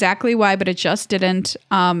on exactly why, but it just didn't.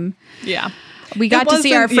 Yeah. We got to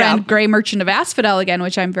see our wasn't- friend yeah. Grey Merchant of Asphodel again,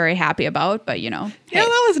 which I'm very happy about. But, you know, hey. Yeah,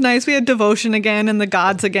 that was nice. We had Devotion again and the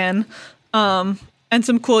gods again. And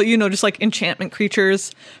some cool, just like enchantment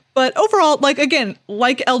creatures. But overall, like, again,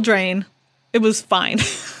 like Eldraine, it was fine.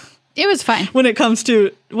 It was fine. when it comes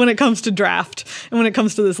to draft and when it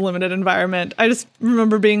comes to this limited environment. I just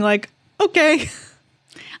remember being like, okay.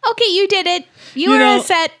 Okay, you did it. You You were in know- a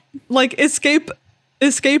set. Like, Escape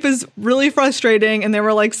is really frustrating, and there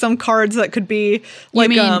were like some cards that could be like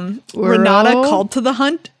mean Renata Uro? Called to the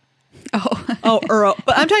Hunt. Oh. Uro.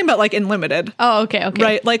 But I'm talking about like in limited. Oh, okay.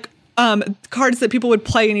 Right? Like cards that people would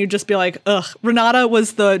play and you'd just be like, ugh. Renata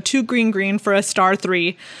was the 2 green for a star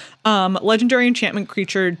 3. Legendary enchantment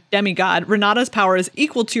creature, demigod. Renata's power is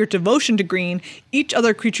equal to your devotion to green. Each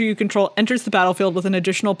other creature you control enters the battlefield with an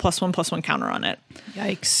additional +1/+1 counter on it.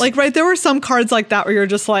 Yikes. Like, right, there were some cards like that where you're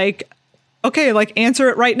just like, okay, like, answer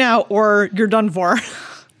it right now or you're done for.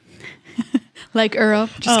 Like Uro.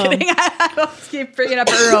 Just kidding. I don't keep bringing up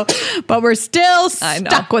Uro. But we're still I know.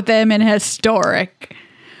 stuck with him in historic.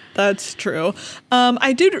 That's true.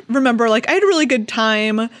 I did remember, like, I had a really good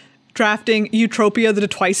time drafting Eutropia the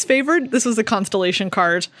Twice Favored. This was a Constellation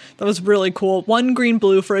card that was really cool. 1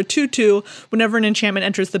 green/blue for a 2/2. Whenever an enchantment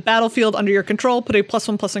enters the battlefield under your control, put a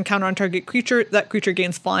 +1/+1 counter on target creature. That creature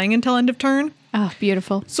gains flying until end of turn. Oh,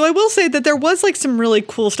 beautiful. So I will say that there was like some really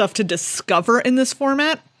cool stuff to discover in this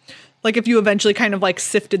format. Like if you eventually kind of like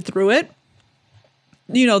sifted through it,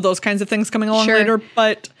 those kinds of things coming along Sure. later.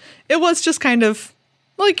 But it was just kind of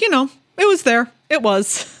like, it was there. It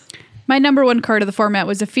was. My number one card of the format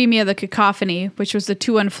was Ephemia the Cacophony, which was the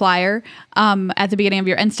 2/1 flyer. At the beginning of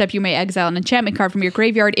your end step, you may exile an enchantment card from your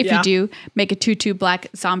graveyard. If Yeah. you do, make a 2/2 black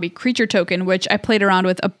zombie creature token, which I played around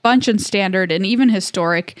with a bunch in standard and even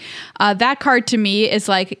historic. That card to me is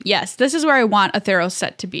like, yes, this is where I want a Theros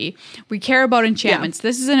set to be. We care about enchantments.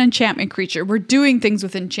 This is an enchantment creature. We're doing things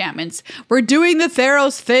with enchantments. We're doing the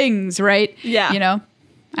Theros things, right? Yeah.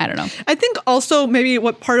 I don't know. I think also maybe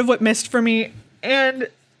what missed for me, and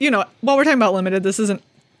while we're talking about limited, this isn't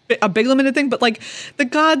a big limited thing, but like the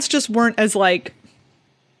gods just weren't as like,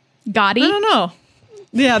 Gaudy. I don't know.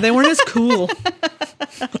 Yeah, they weren't as cool.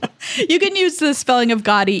 You can use the spelling of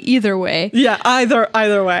Gaudy either way. Yeah, either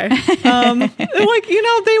way. They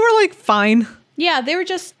were like fine. Yeah, they're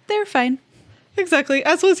fine. Exactly.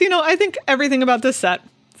 As was, I think everything about this set.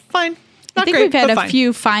 Fine. Not I think great, we've had but a fine.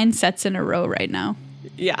 few fine sets in a row right now.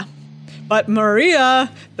 Yeah. But Maria,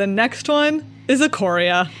 the next one is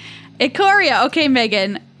Ikoria. Ikoria. Okay,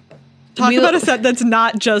 Megan. Talk about a set that's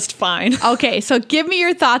not just fine. Okay, so give me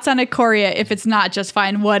your thoughts on Ikoria. If it's not just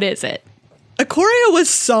fine, what is it? Ikoria was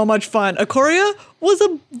so much fun. Ikoria was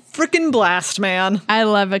a freaking blast, man. I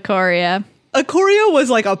love Ikoria. Ikoria was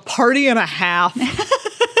like a party and a half.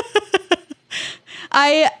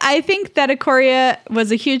 I think that Ikoria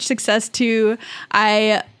was a huge success too.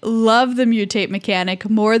 I love the mutate mechanic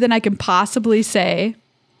more than I can possibly say.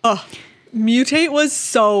 Mutate was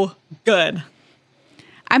so good.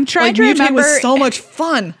 I'm trying Like, to Mutate remember. was so much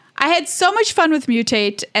fun. I had so much fun with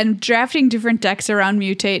Mutate and drafting different decks around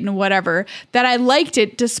Mutate and whatever that I liked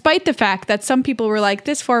it, despite the fact that some people were like,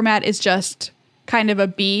 this format is just kind of a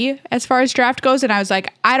B as far as draft goes. And I was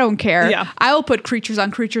like, I don't care. Yeah. I will put creatures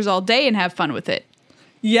on creatures all day and have fun with it.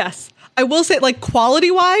 Yes. I will say, like,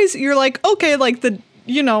 quality-wise, you're like, okay, like,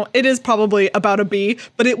 it is probably about a B,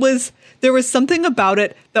 but there was something about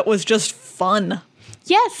it that was just fun.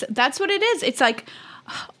 Yes, that's what it is. It's like,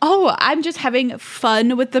 oh, I'm just having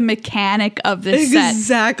fun with the mechanic of this set.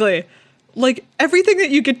 Exactly. Like, everything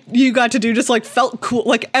that you got to do just, like, felt cool.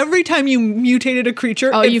 Like, every time you mutated a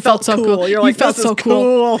creature, Oh, it you felt so cool. You're You like, felt this so is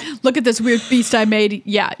cool. Look at this weird beast I made.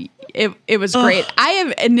 Yeah, it was great. I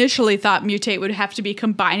have initially thought Mutate would have to be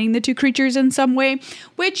combining the two creatures in some way,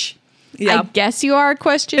 which I guess you are,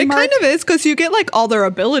 question mark. It kind of is, because you get like all their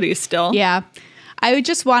abilities still. Yeah. I would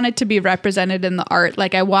just want it to be represented in the art.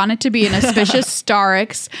 Like, I want it to be an auspicious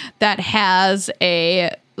Starix that has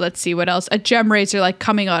a, let's see what else, a gem razor like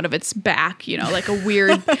coming out of its back, you know, like a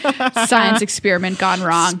weird science experiment gone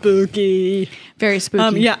wrong. Spooky. Very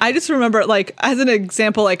spooky. Yeah, I just remember, like, as an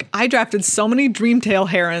example, like, I drafted so many Dreamtail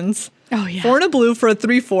Herons. Oh, yeah. 4 and a blue for a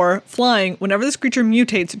 3/4, flying. Whenever this creature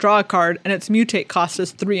mutates, draw a card, and its mutate cost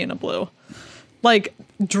is 3 and a blue. Like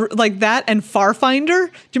that and Farfinder.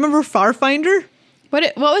 Do you remember Farfinder?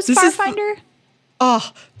 What was Farfinder?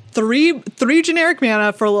 Three generic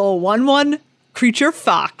mana for a little 1/1 creature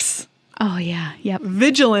fox. Oh, yeah. Yep.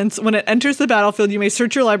 Vigilance. When it enters the battlefield, you may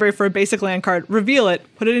search your library for a basic land card, reveal it,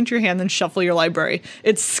 put it into your hand, then shuffle your library.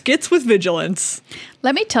 It skits with Vigilance.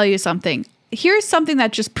 Let me tell you something. Here's something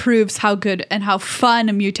that just proves how good and how fun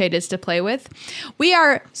a Mutate is to play with. We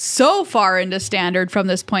are so far into Standard from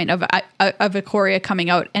this point of Ikoria coming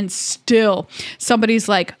out, and still somebody's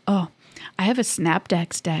like, oh, I have a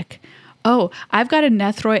Snapdex deck. Oh, I've got a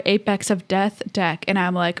Nethroi Apex of Death deck. And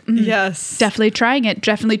I'm like, yes, definitely trying it.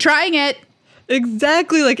 Definitely trying it.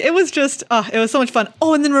 Exactly. Like, it was just, it was so much fun.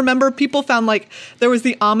 Oh, and then remember, people found like there was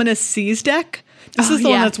the Ominous Seas deck. This is the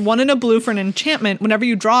one that's 1 and a blue for an enchantment. Whenever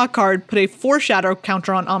you draw a card, put a foreshadow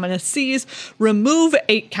counter on Ominous Seas, remove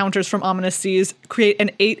 8 counters from Ominous Seas, create an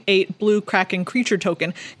 8/8 blue Kraken creature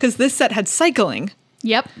token. Because this set had cycling.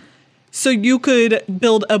 Yep. So you could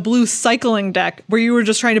build a blue cycling deck where you were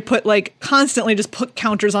just trying to put like constantly just put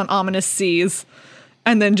counters on Ominous Seas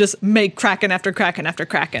and then just make Kraken after Kraken after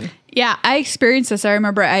Kraken. Yeah, I experienced this. I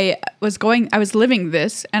remember I was living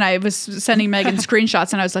this, and I was sending Megan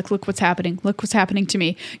screenshots, and I was like, look what's happening. Look what's happening to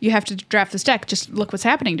me. You have to draft this deck. Just look what's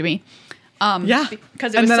happening to me. Yeah.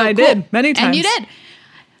 Because it was so cool. Did many times. And you did.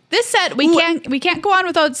 This set, we can't go on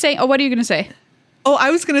without saying, oh, what are you going to say? Oh, I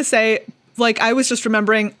was going to say, like, I was just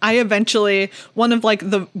remembering, I eventually, one of, like,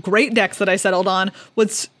 the great decks that I settled on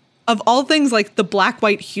was, of all things, like, the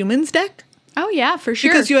Black-White Humans deck. Oh, yeah, for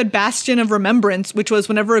sure. Because you had Bastion of Remembrance, which was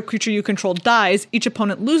whenever a creature you control dies, each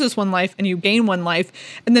opponent loses 1 life, and you gain 1 life.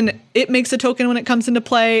 And then it makes a token when it comes into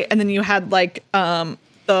play. And then you had, like,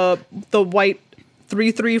 the white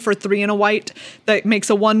 3/3 for 3 and a white that makes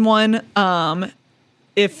a 1/1,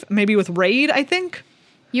 if maybe with Raid, I think.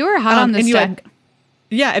 You were hot on this deck.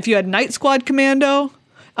 Yeah, if you had Night Squad Commando.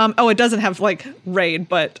 It doesn't have, like, Raid,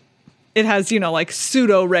 but it has, you know, like,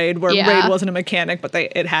 pseudo Raid, where Raid wasn't a mechanic, but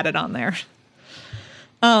it had it on there.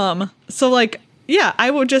 So, like, yeah,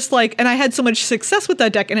 I would just, like, and I had so much success with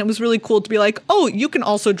that deck, and it was really cool to be like, oh, you can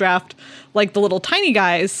also draft, like, the little tiny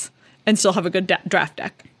guys and still have a good draft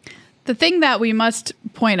deck. The thing that we must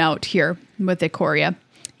point out here with Ikoria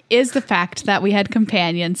is the fact that we had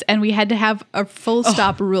companions, and we had to have a full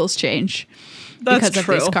stop rules change. Because of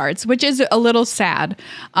these cards, which is a little sad.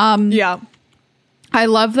 Yeah. I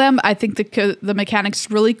love them. I think the mechanic's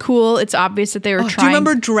really cool. It's obvious that they were trying. Do you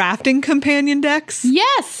remember drafting companion decks?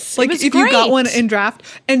 Yes. Like, if you got one in draft.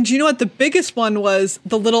 And do you know what? The biggest one was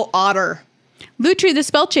the little otter. Lutri the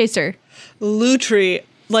Spell Chaser. Lutri.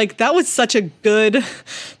 Like, that was that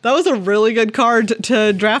was a really good card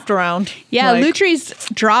to draft around. Yeah, like, Lutri's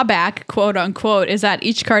drawback, quote unquote, is that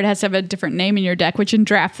each card has to have a different name in your deck, which in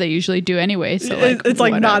draft they usually do anyway. So like, it's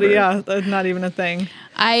like not even a thing.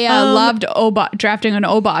 I loved drafting an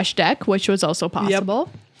Obosh deck, which was also possible.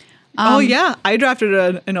 Yep. I drafted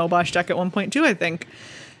an Obosh deck at one point too, I think.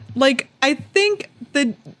 Like, I think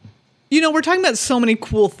that, you know, we're talking about so many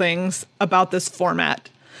cool things about this format.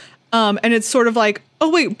 And it's sort of like, oh,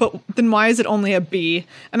 wait, but then why is it only a B?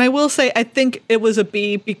 And I will say, I think it was a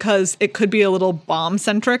B because it could be a little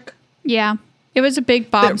bomb-centric. Yeah. It was a big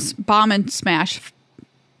bomb and smash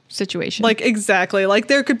situation. Like, exactly. Like,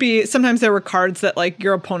 sometimes there were cards that, like,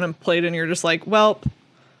 your opponent played and you're just like, well,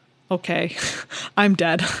 okay, I'm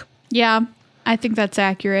dead. Yeah, I think that's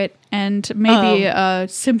accurate. And maybe a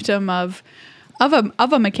symptom of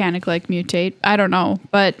a mechanic like Mutate. I don't know,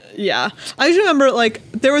 but yeah, I just remember, like,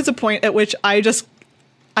 there was a point at which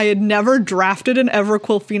I had never drafted an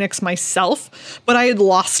Everquill Phoenix myself, but I had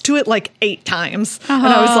lost to it like 8 times, and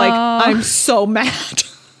I was like, I'm so mad.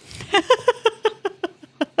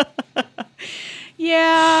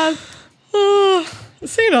 Yeah.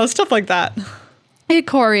 So, you know, stuff like that.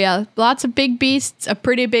 Ikoria, lots of big beasts, a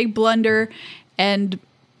pretty big blunder, and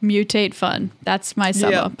Mutate fun. That's my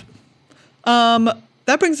sum up.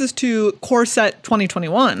 That brings us to Core Set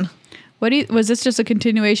 2021. Was this just a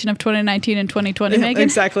continuation of 2019 and 2020, Megan?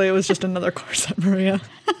 Exactly. It was just another Core Set, Maria.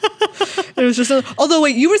 It was just although,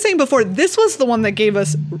 wait, you were saying before, this was the one that gave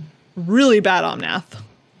us really bad Omnath.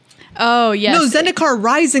 Oh, yes. No, Zendikar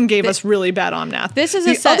Rising gave us really bad Omnath. This is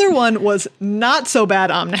the a set- other one was not so bad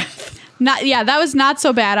Omnath. That was not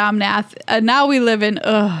so bad Omnath. Now we live in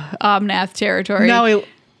Omnath territory.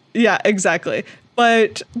 Yeah, exactly.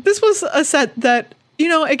 But this was a set that,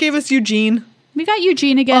 it gave us Eugene. We got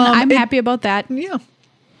Eugene again. I'm happy about that. Yeah.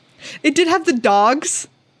 It did have the dogs.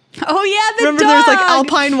 Oh, yeah, the Remember, dog. there's like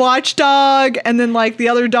Alpine Watchdog, and then like the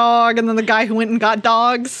other dog, and then the guy who went and got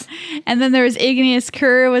dogs. And then there was Igneous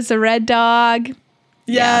Kerr was the red dog.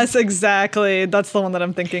 Yes, exactly. That's the one that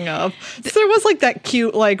I'm thinking of. So there was like that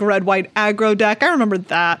cute like red-white aggro deck. I remember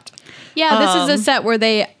that. Yeah, this is a set where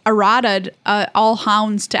they errataed all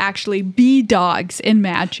hounds to actually be dogs in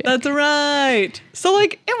Magic. That's right. So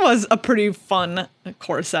like it was a pretty fun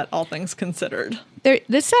core set, all things considered.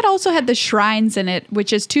 This set also had the shrines in it,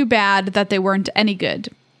 which is too bad that they weren't any good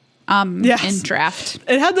in draft.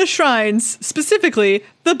 It had the shrines, specifically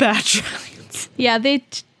the bad shrines. Yeah,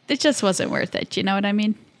 it just wasn't worth it. You know what I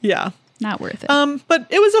mean? Yeah. Not worth it. But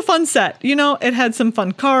it was a fun set. It had some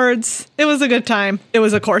fun cards. It was a good time. It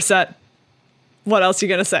was a core set. What else are you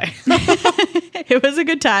going to say? It was a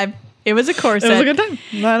good time. It was a core set. It was a good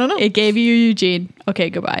time. I don't know. It gave you Eugene. Okay,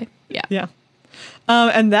 goodbye. Yeah. Yeah.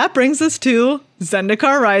 And that brings us to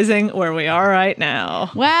Zendikar Rising, where we are right now.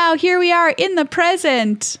 Wow, here we are in the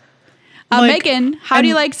present. Megan, how do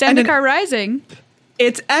you like Zendikar Rising?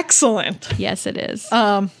 It's excellent. Yes, it is.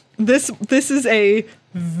 This is a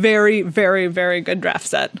very, very, very good draft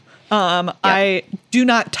set. I do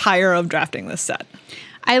not tire of drafting this set.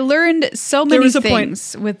 I learned so many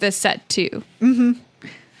things with this set too. Mm-hmm.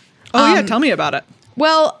 Oh yeah, tell me about it.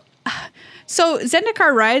 Well, so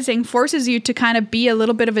Zendikar Rising forces you to kind of be a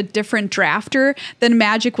little bit of a different drafter than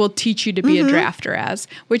Magic will teach you to be a drafter as,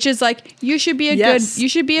 which is like you should be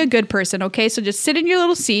a good person, okay? So just sit in your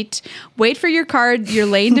little seat, wait for your card, your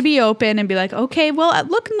lane to be open, and be like, okay, well,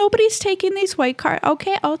 look, nobody's taking these white cards.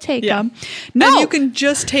 Okay, I'll take them. No, and you can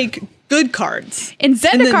just take good cards. In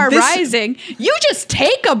Zendikar Rising, you just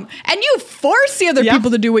take them and you force the other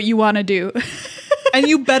people to do what you want to do. And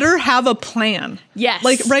you better have a plan. Yes.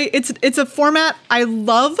 Like, right, it's a format. I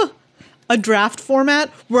love a draft format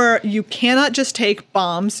where you cannot just take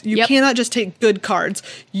bombs. You cannot just take good cards.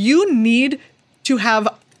 You need to have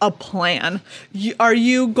a plan. Are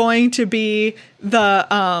you going to be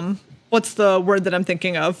the, what's the word that I'm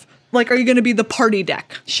thinking of? Like, are you going to be the party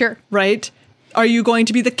deck? Sure. Right? Are you going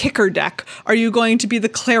to be the kicker deck? Are you going to be the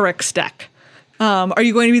clerics deck? Are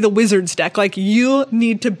you going to be the wizards deck? Like, you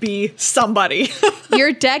need to be somebody.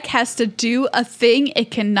 Your deck has to do a thing. It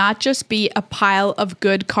cannot just be a pile of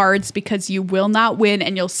good cards because you will not win.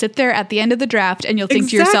 And you'll sit there at the end of the draft and you'll think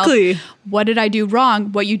to yourself, what did I do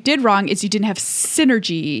wrong? What you did wrong is you didn't have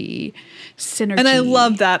synergy. And I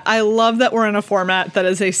love that. I love that we're in a format that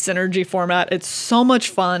is a synergy format. It's so much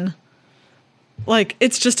fun. Like,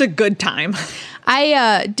 it's just a good time.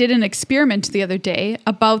 I did an experiment the other day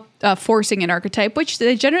about forcing an archetype, which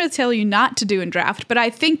they generally tell you not to do in draft, but I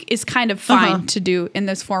think is kind of fine to do in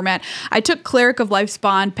this format. I took Cleric of Life's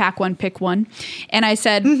Bond, pack one, pick one, and I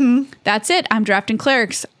said, that's it, I'm drafting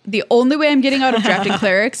clerics. The only way I'm getting out of drafting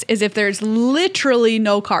clerics is if there's literally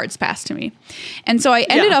no cards passed to me. And so I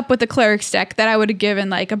ended up with a clerics deck that I would have given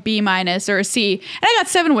like a B- or a C, and I got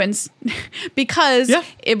 7 wins because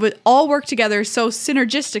it would all work together so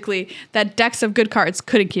synergistically that decks of good cards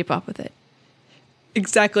couldn't keep up with it.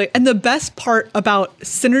 Exactly. And the best part about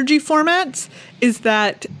synergy formats is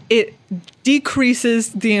that it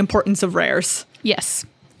decreases the importance of rares. Yes.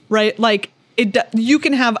 Right? Like, you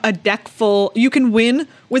can have a deck full, you can win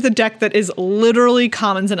with a deck that is literally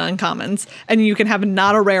commons and uncommons, and you can have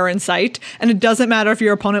not a rare in sight. And it doesn't matter if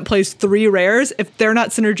your opponent plays 3 rares, if they're not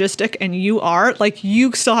synergistic and you are, like,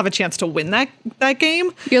 you still have a chance to win that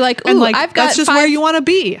game. You're like, ooh, and like, I've got that's just where you want to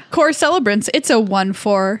be. Core Celebrants, it's a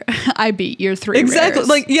 1/4. I beat your 3 Exactly. rares.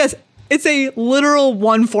 Like, yes, it's a literal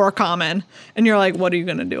 1/4 common. And you're like, what are you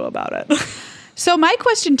going to do about it? So my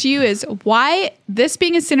question to you is why, this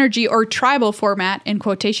being a synergy or tribal format in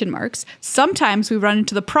quotation marks, sometimes we run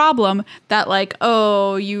into the problem that like,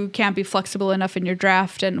 oh, you can't be flexible enough in your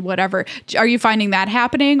draft and whatever. Are you finding that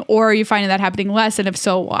happening, or are you finding that happening less? And if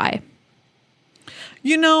so, why?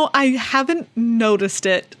 I haven't noticed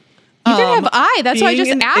it. Neither have I. That's why I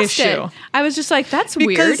just asked issue. it. I was just like, that's weird.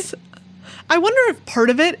 Because I wonder if part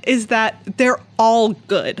of it is that they're all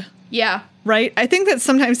good. Yeah. Right? I think that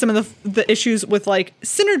sometimes some of the issues with like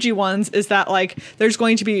synergy ones is that like there's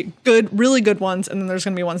going to be good, really good ones, and then there's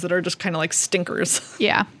going to be ones that are just kind of like stinkers.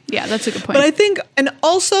 Yeah. Yeah, that's a good point. But I think, and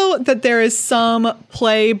also that there is some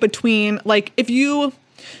play between like if you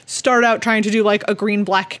start out trying to do like a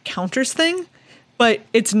green-black counters thing, but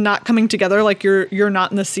it's not coming together, like you're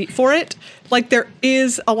not in the seat for it. Like there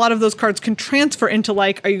is a lot of those cards can transfer into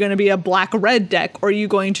like, are you going to be a black-red deck or are you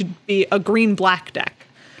going to be a green-black deck?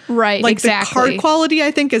 Right, like exactly. The card quality,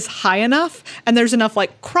 I think, is high enough, and there's enough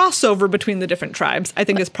like crossover between the different tribes. I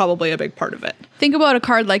think is probably a big part of it. Think about a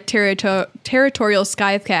card like Territorial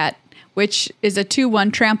Skycat, which is a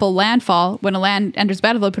 2/1 trample landfall. When a land enters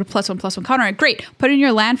battlefield, put a +1/+1 counter on it. Great. Put it in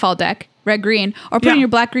your landfall deck, red-green, or put it in your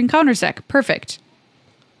black-green counter deck. Perfect.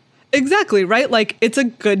 Exactly, right? Like it's a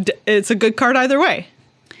good card either way.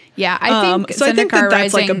 Yeah, I think so. I think Zendikar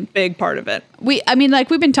that's Rising, like a big part of it. We've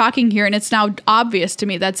been talking here, and it's now obvious to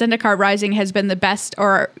me that Zendikar Rising has been the best,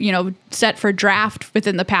 or set for draft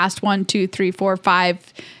within the past 1, 2, 3, 4,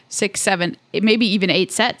 5, 6, 7, maybe even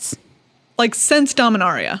 8 sets. Like since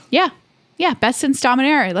Dominaria. Yeah, best since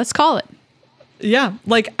Dominaria. Let's call it. Yeah,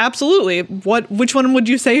 like absolutely. Which one would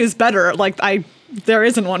you say is better? Like there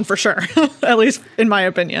isn't one for sure, at least in my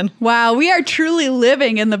opinion. Wow, we are truly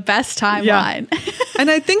living in the best timeline. Yeah.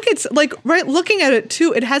 And I think it's like, right, looking at it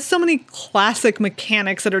too, it has so many classic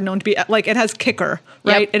mechanics that are known to be, like it has kicker,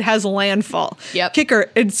 right? Yep. It has landfall. Yep. Kicker,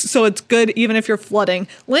 it's good even if you're flooding.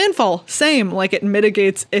 Landfall, same, like it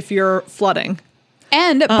mitigates if you're flooding.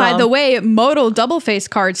 And by the way, modal double face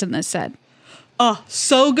cards in this set. Oh,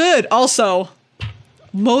 so good. Also,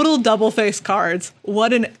 modal double face cards.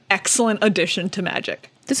 What an excellent addition to Magic.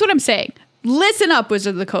 This is what I'm saying. Listen up,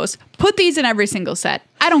 Wizard of the Coast. Put these in every single set.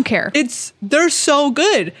 I don't care. They're so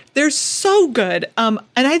good. They're so good. And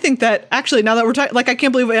I think that actually now that we're talking, like, I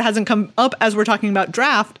can't believe it hasn't come up as we're talking about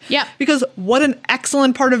draft. Yeah. Because what an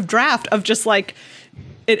excellent part of draft of just like,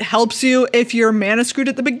 it helps you if you're mana screwed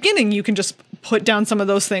at the beginning. You can just put down some of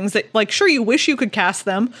those things that, like, sure, you wish you could cast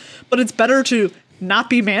them, but it's better to not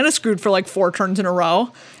be mana screwed for like 4 turns in a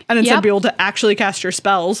row and instead be able to actually cast your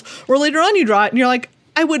spells. Or later on you draw it and you're like,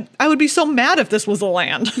 I would be so mad if this was a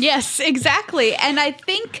land. Yes, exactly. And I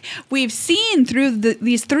think we've seen through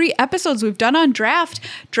these 3 episodes we've done on draft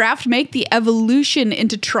make the evolution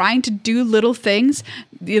into trying to do little things,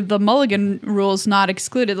 the Mulligan rules not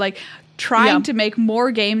excluded, like trying to make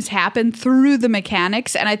more games happen through the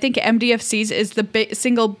mechanics. And I think MDFC's is the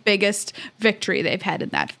single biggest victory they've had in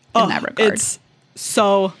that regard. It's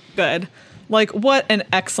so good. Like, what an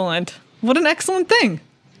excellent thing.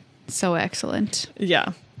 So excellent.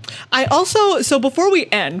 Yeah. I also, so before we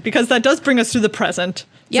end, because that does bring us to the present,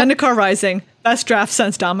 Zendikar Rising, best draft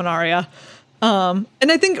since Dominaria. And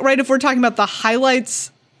I think, right, if we're talking about the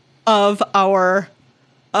highlights of our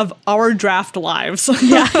draft lives,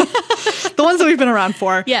 the ones that we've been around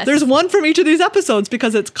for, there's one from each of these episodes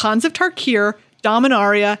because it's Khans of Tarkir,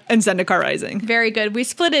 Dominaria, and Zendikar Rising. Very good. We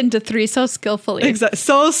split it into 3 so skillfully.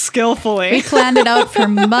 So skillfully. We planned it out for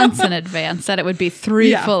months in advance that it would be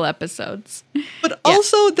 3 full episodes. But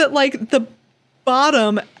also that, like, the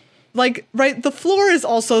bottom, like, right, the floor is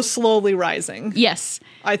also slowly rising. Yes.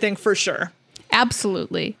 I think for sure.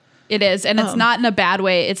 Absolutely. It is. And it's not in a bad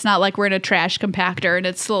way. It's not like we're in a trash compactor and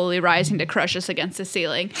it's slowly rising to crush us against the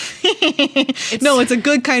ceiling. It's a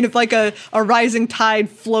good kind of like a rising tide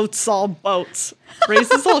floats all boats.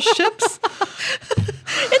 Raises all ships?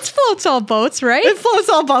 It floats all boats, right? It floats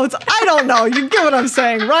all boats. I don't know. You get what I'm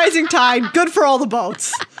saying. Rising tide, good for all the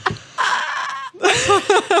boats.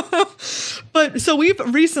 But so we've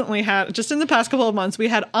recently had, just in the past couple of months, we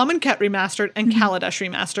had Amonkhet remastered and Kaladesh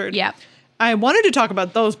remastered. Yeah. I wanted to talk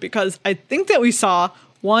about those because I think that we saw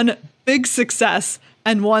one big success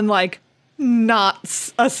and one, like,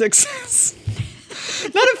 not a success.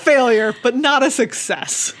 Not a failure, but not a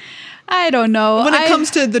success. I don't know. When it comes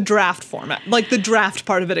to the draft format, like the draft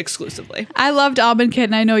part of it exclusively. I loved Amonkhet,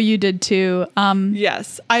 and I know you did too.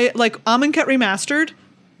 Yes. I like Amonkhet remastered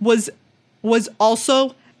was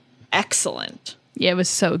also excellent. Yeah, it was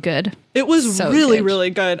so good. It was so really, good. really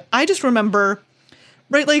good. I just remember,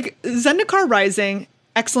 right, like Zendikar Rising,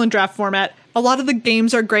 excellent draft format. A lot of the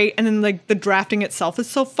games are great, and then like the drafting itself is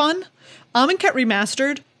so fun. Amonkhet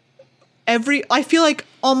remastered, I feel like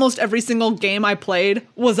almost every single game I played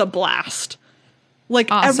was a blast. Like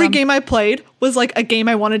every game I played was like a game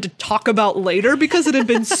I wanted to talk about later because it had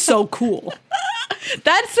been so cool.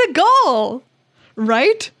 That's the goal.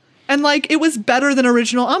 Right? And like it was better than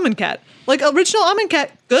original Amonkhet. Like original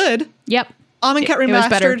Amonkhet, good. Yep. Amonkhet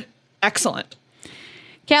remastered, excellent.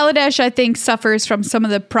 Kaladesh, I think, suffers from some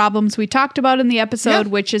of the problems we talked about in the episode,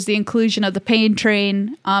 which is the inclusion of the Pain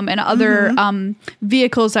Train and other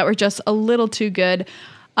vehicles that were just a little too good.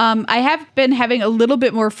 I have been having a little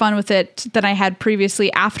bit more fun with it than I had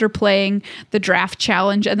previously after playing the draft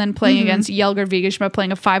challenge and then playing against Yelgar Vigishma,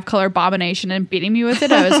 playing a 5-color abomination and beating me with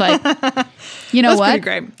it. I was like, you know what? Pretty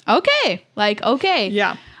great. Okay. Like, okay.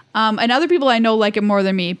 Yeah. And other people I know like it more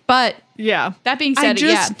than me. But Yeah. that being said,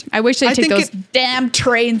 I wish they'd take those damn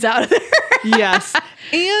trains out of there. Yes.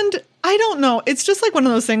 And I don't know. It's just like one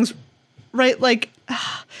of those things, right? Like,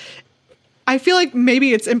 I feel like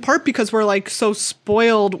maybe it's in part because we're like so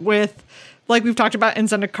spoiled with, like we've talked about in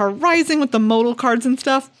Zendikar Rising with the modal cards and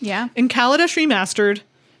stuff. Yeah. In Kaladesh Remastered,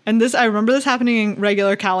 and this, I remember this happening in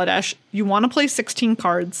regular Kaladesh, you want to play 16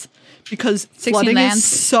 cards because 16 flooding lands. is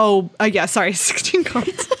so, 16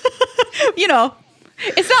 cards. You know,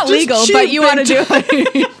 it's not Just legal, cheap but you want to do big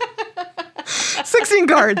it. 16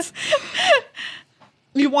 cards.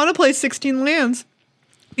 You want to play 16 lands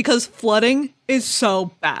because flooding is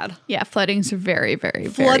so bad. Yeah, flooding's very, very,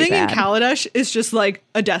 very Flooding in bad. Kaladesh is just like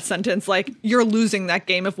a death sentence. Like, you're losing that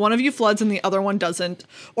game. If one of you floods and the other one doesn't,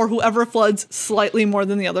 or whoever floods slightly more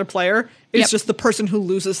than the other player is Yep. just the person who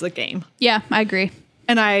loses the game. Yeah, I agree.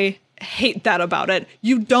 And I hate that about it.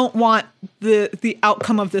 You don't want the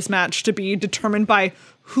outcome of this match to be determined by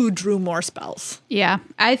who drew more spells. Yeah,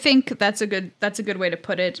 I think that's a good way to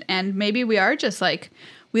put it. And maybe we are just like,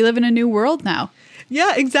 we live in a new world now.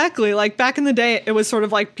 Yeah, exactly. Like back in the day, it was sort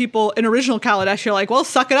of like people in original Kaladesh, you're like, well,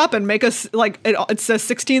 suck it up and make us like it's a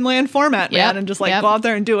 16 land format, man, Yep, and just like yep. go out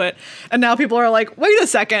there and do it. And now people are like, wait a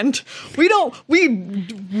second, we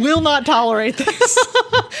will not tolerate this.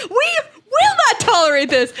 We will not tolerate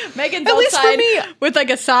this. Megan's At least for outside me. with like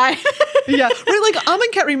a sigh. Yeah, right. Like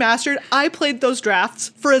Amonkhet Remastered, I played those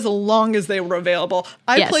drafts for as long as they were available.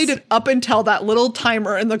 I Yes. played it up until that little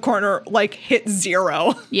timer in the corner like hit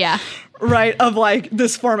 0. Yeah. Right, of like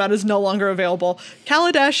this format is no longer available.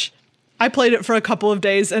 Kaladesh, I played it for a couple of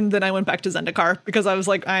days and then I went back to Zendikar because I was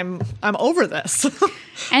like, I'm over this.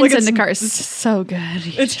 And Like, Zendikar is so good.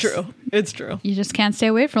 It's true. It's true. You just can't stay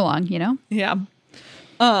away for long, you know? Yeah.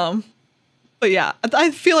 But yeah,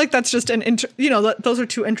 I feel like that's just those are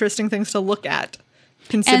two interesting things to look at,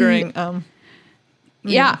 considering.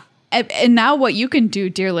 Yeah. And now what you can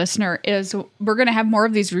do, dear listener, is we're going to have more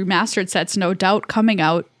of these remastered sets, no doubt, coming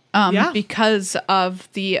out because of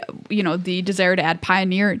the desire to add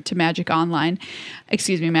Pioneer to Magic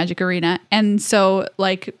Arena. And so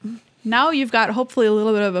like now you've got hopefully a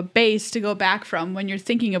little bit of a base to go back from when you're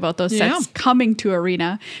thinking about those sets coming to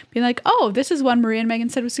Arena, being like, oh, this is one Maria and Megan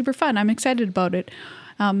said was super fun. I'm excited about it.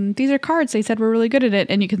 These are cards they said were really good at it.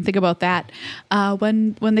 And you can think about that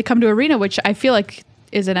when they come to Arena, which I feel like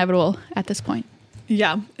is inevitable at this point.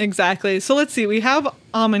 Yeah, exactly. So let's see. We have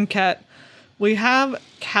Amonkhet. We have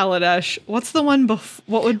Kaladesh. What's the one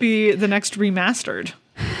what would be the next remastered?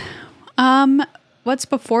 What's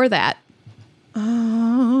before that?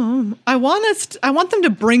 I want them to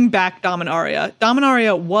bring back Dominaria.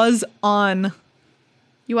 Dominaria was on.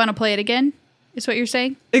 You want to play it again? Is what you're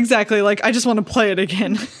saying? Exactly. Like, I just want to play it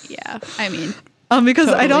again. Yeah. I mean, because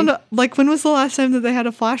I don't totally. know. Like, when was the last time that they had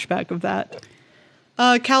a flashback of that?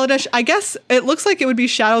 Kaladesh, I guess it looks like it would be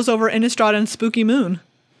Shadows over Innistrad and Spooky Moon.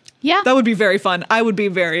 yeah. That would be very fun. I would be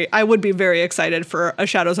very excited for a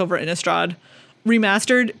Shadows over Innistrad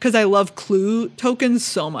remastered because I love clue tokens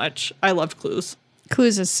so much. I loved clues.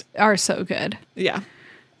 Clues are so good. Yeah.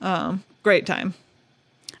 Great time.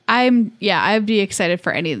 I'd be excited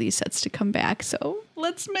for any of these sets to come back. So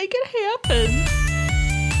let's make it happen.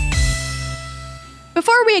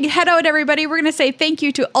 Before we head out, everybody, we're going to say thank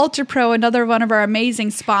you to Ultra Pro, another one of our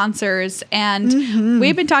amazing sponsors. And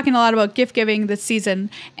we've been talking a lot about gift giving this season.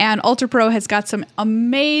 And Ultra Pro has got some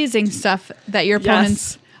amazing stuff that your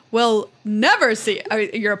opponents will never see.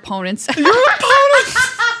 Your opponents. Your opponents.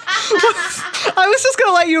 I was just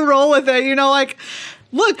gonna let you roll with it. Like,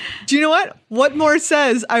 look. Do you know what? What more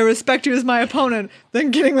says I respect you as my opponent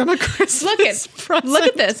than getting them a Christmas present? Look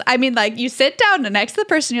at this. I mean, like, you sit down next to the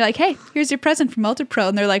person. You're like, "Hey, here's your present from Ultra Pro,"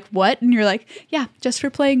 and they're like, "What?" And you're like, "Yeah, just for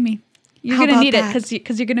playing me. You're How gonna about need that? it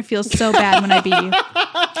because you're gonna feel so bad when I beat you."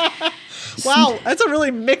 Wow, that's a really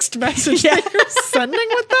mixed message that you're sending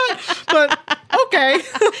with that. But okay.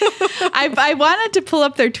 I wanted to pull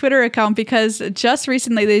up their Twitter account because just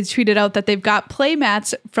recently they tweeted out that they've got play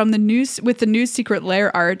mats from the new Secret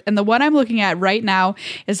Lair art, and the one I'm looking at right now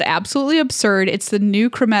is absolutely absurd. It's the new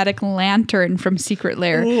chromatic lantern from Secret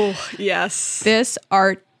Lair. Ooh, yes. This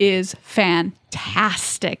art is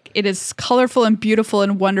fantastic. It is colorful and beautiful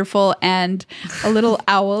and wonderful, and a little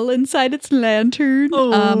owl inside its lantern.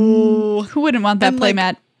 Oh. Who wouldn't want that And, like,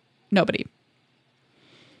 playmat? Nobody.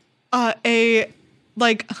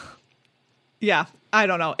 Yeah, I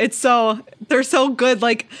don't know. They're so good.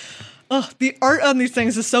 Like, the art on these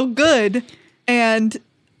things is so good. And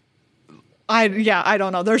I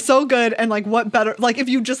don't know. They're so good. And like, what better? Like, if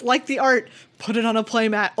you just like the art, put it on a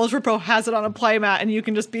playmat. Ultra Pro has it on a playmat, and you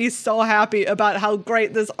can just be so happy about how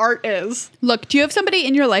great this art is. Look, do you have somebody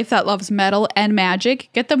in your life that loves metal and magic?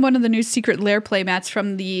 Get them one of the new Secret Lair playmats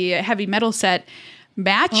from the heavy metal set.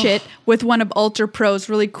 Match it with one of Ultra Pro's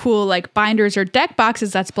really cool like binders or deck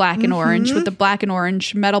boxes that's black and orange with the black and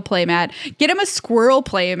orange metal playmat. Get him a squirrel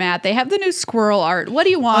playmat. They have the new squirrel art. What do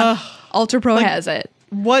you want? Ultra Pro has it.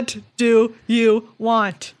 What do you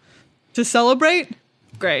want? To celebrate?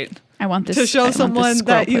 Great. I want this. To show someone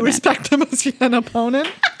that you respect them as an opponent?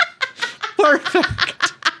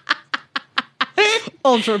 Perfect.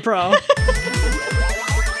 Ultra Pro.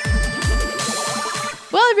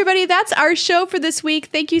 Well, everybody, that's our show for this week.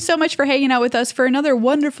 Thank you so much for hanging out with us for another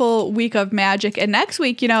wonderful week of Magic. And next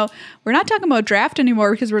week, we're not talking about draft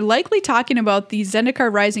anymore because we're likely talking about the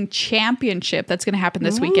Zendikar Rising Championship that's going to happen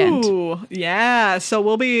this weekend. Ooh, yeah. So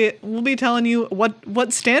we'll be telling you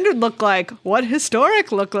what standard look like, what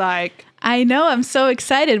historic look like. I know. I'm so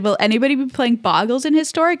excited. Will anybody be playing Boggles in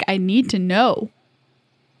historic? I need to know.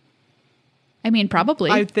 I mean,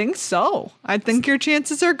 probably. I think so. I think your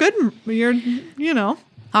chances are good.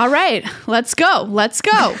 All right. Let's go.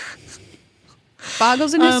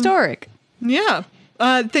 Boggles and historic. Yeah.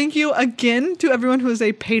 Thank you again to everyone who is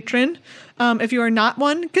a patron. If you are not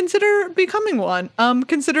one, consider becoming one.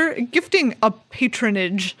 Consider gifting a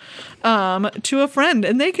patronage to a friend,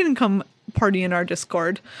 and they can come party in our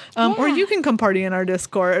Discord. Or you can come party in our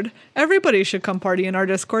Discord. Everybody should come party in our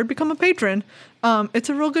Discord. Become a patron. It's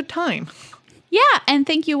a real good time. Yeah, and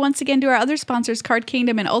thank you once again to our other sponsors, Card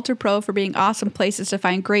Kingdom and Ultra Pro, for being awesome places to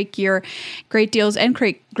find great gear, great deals, and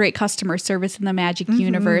great customer service in the Magic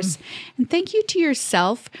universe. And thank you to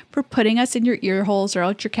yourself for putting us in your ear holes or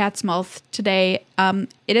out your cat's mouth today.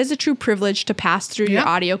 It is a true privilege to pass through your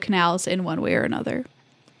audio canals in one way or another.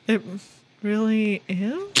 It really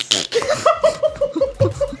is?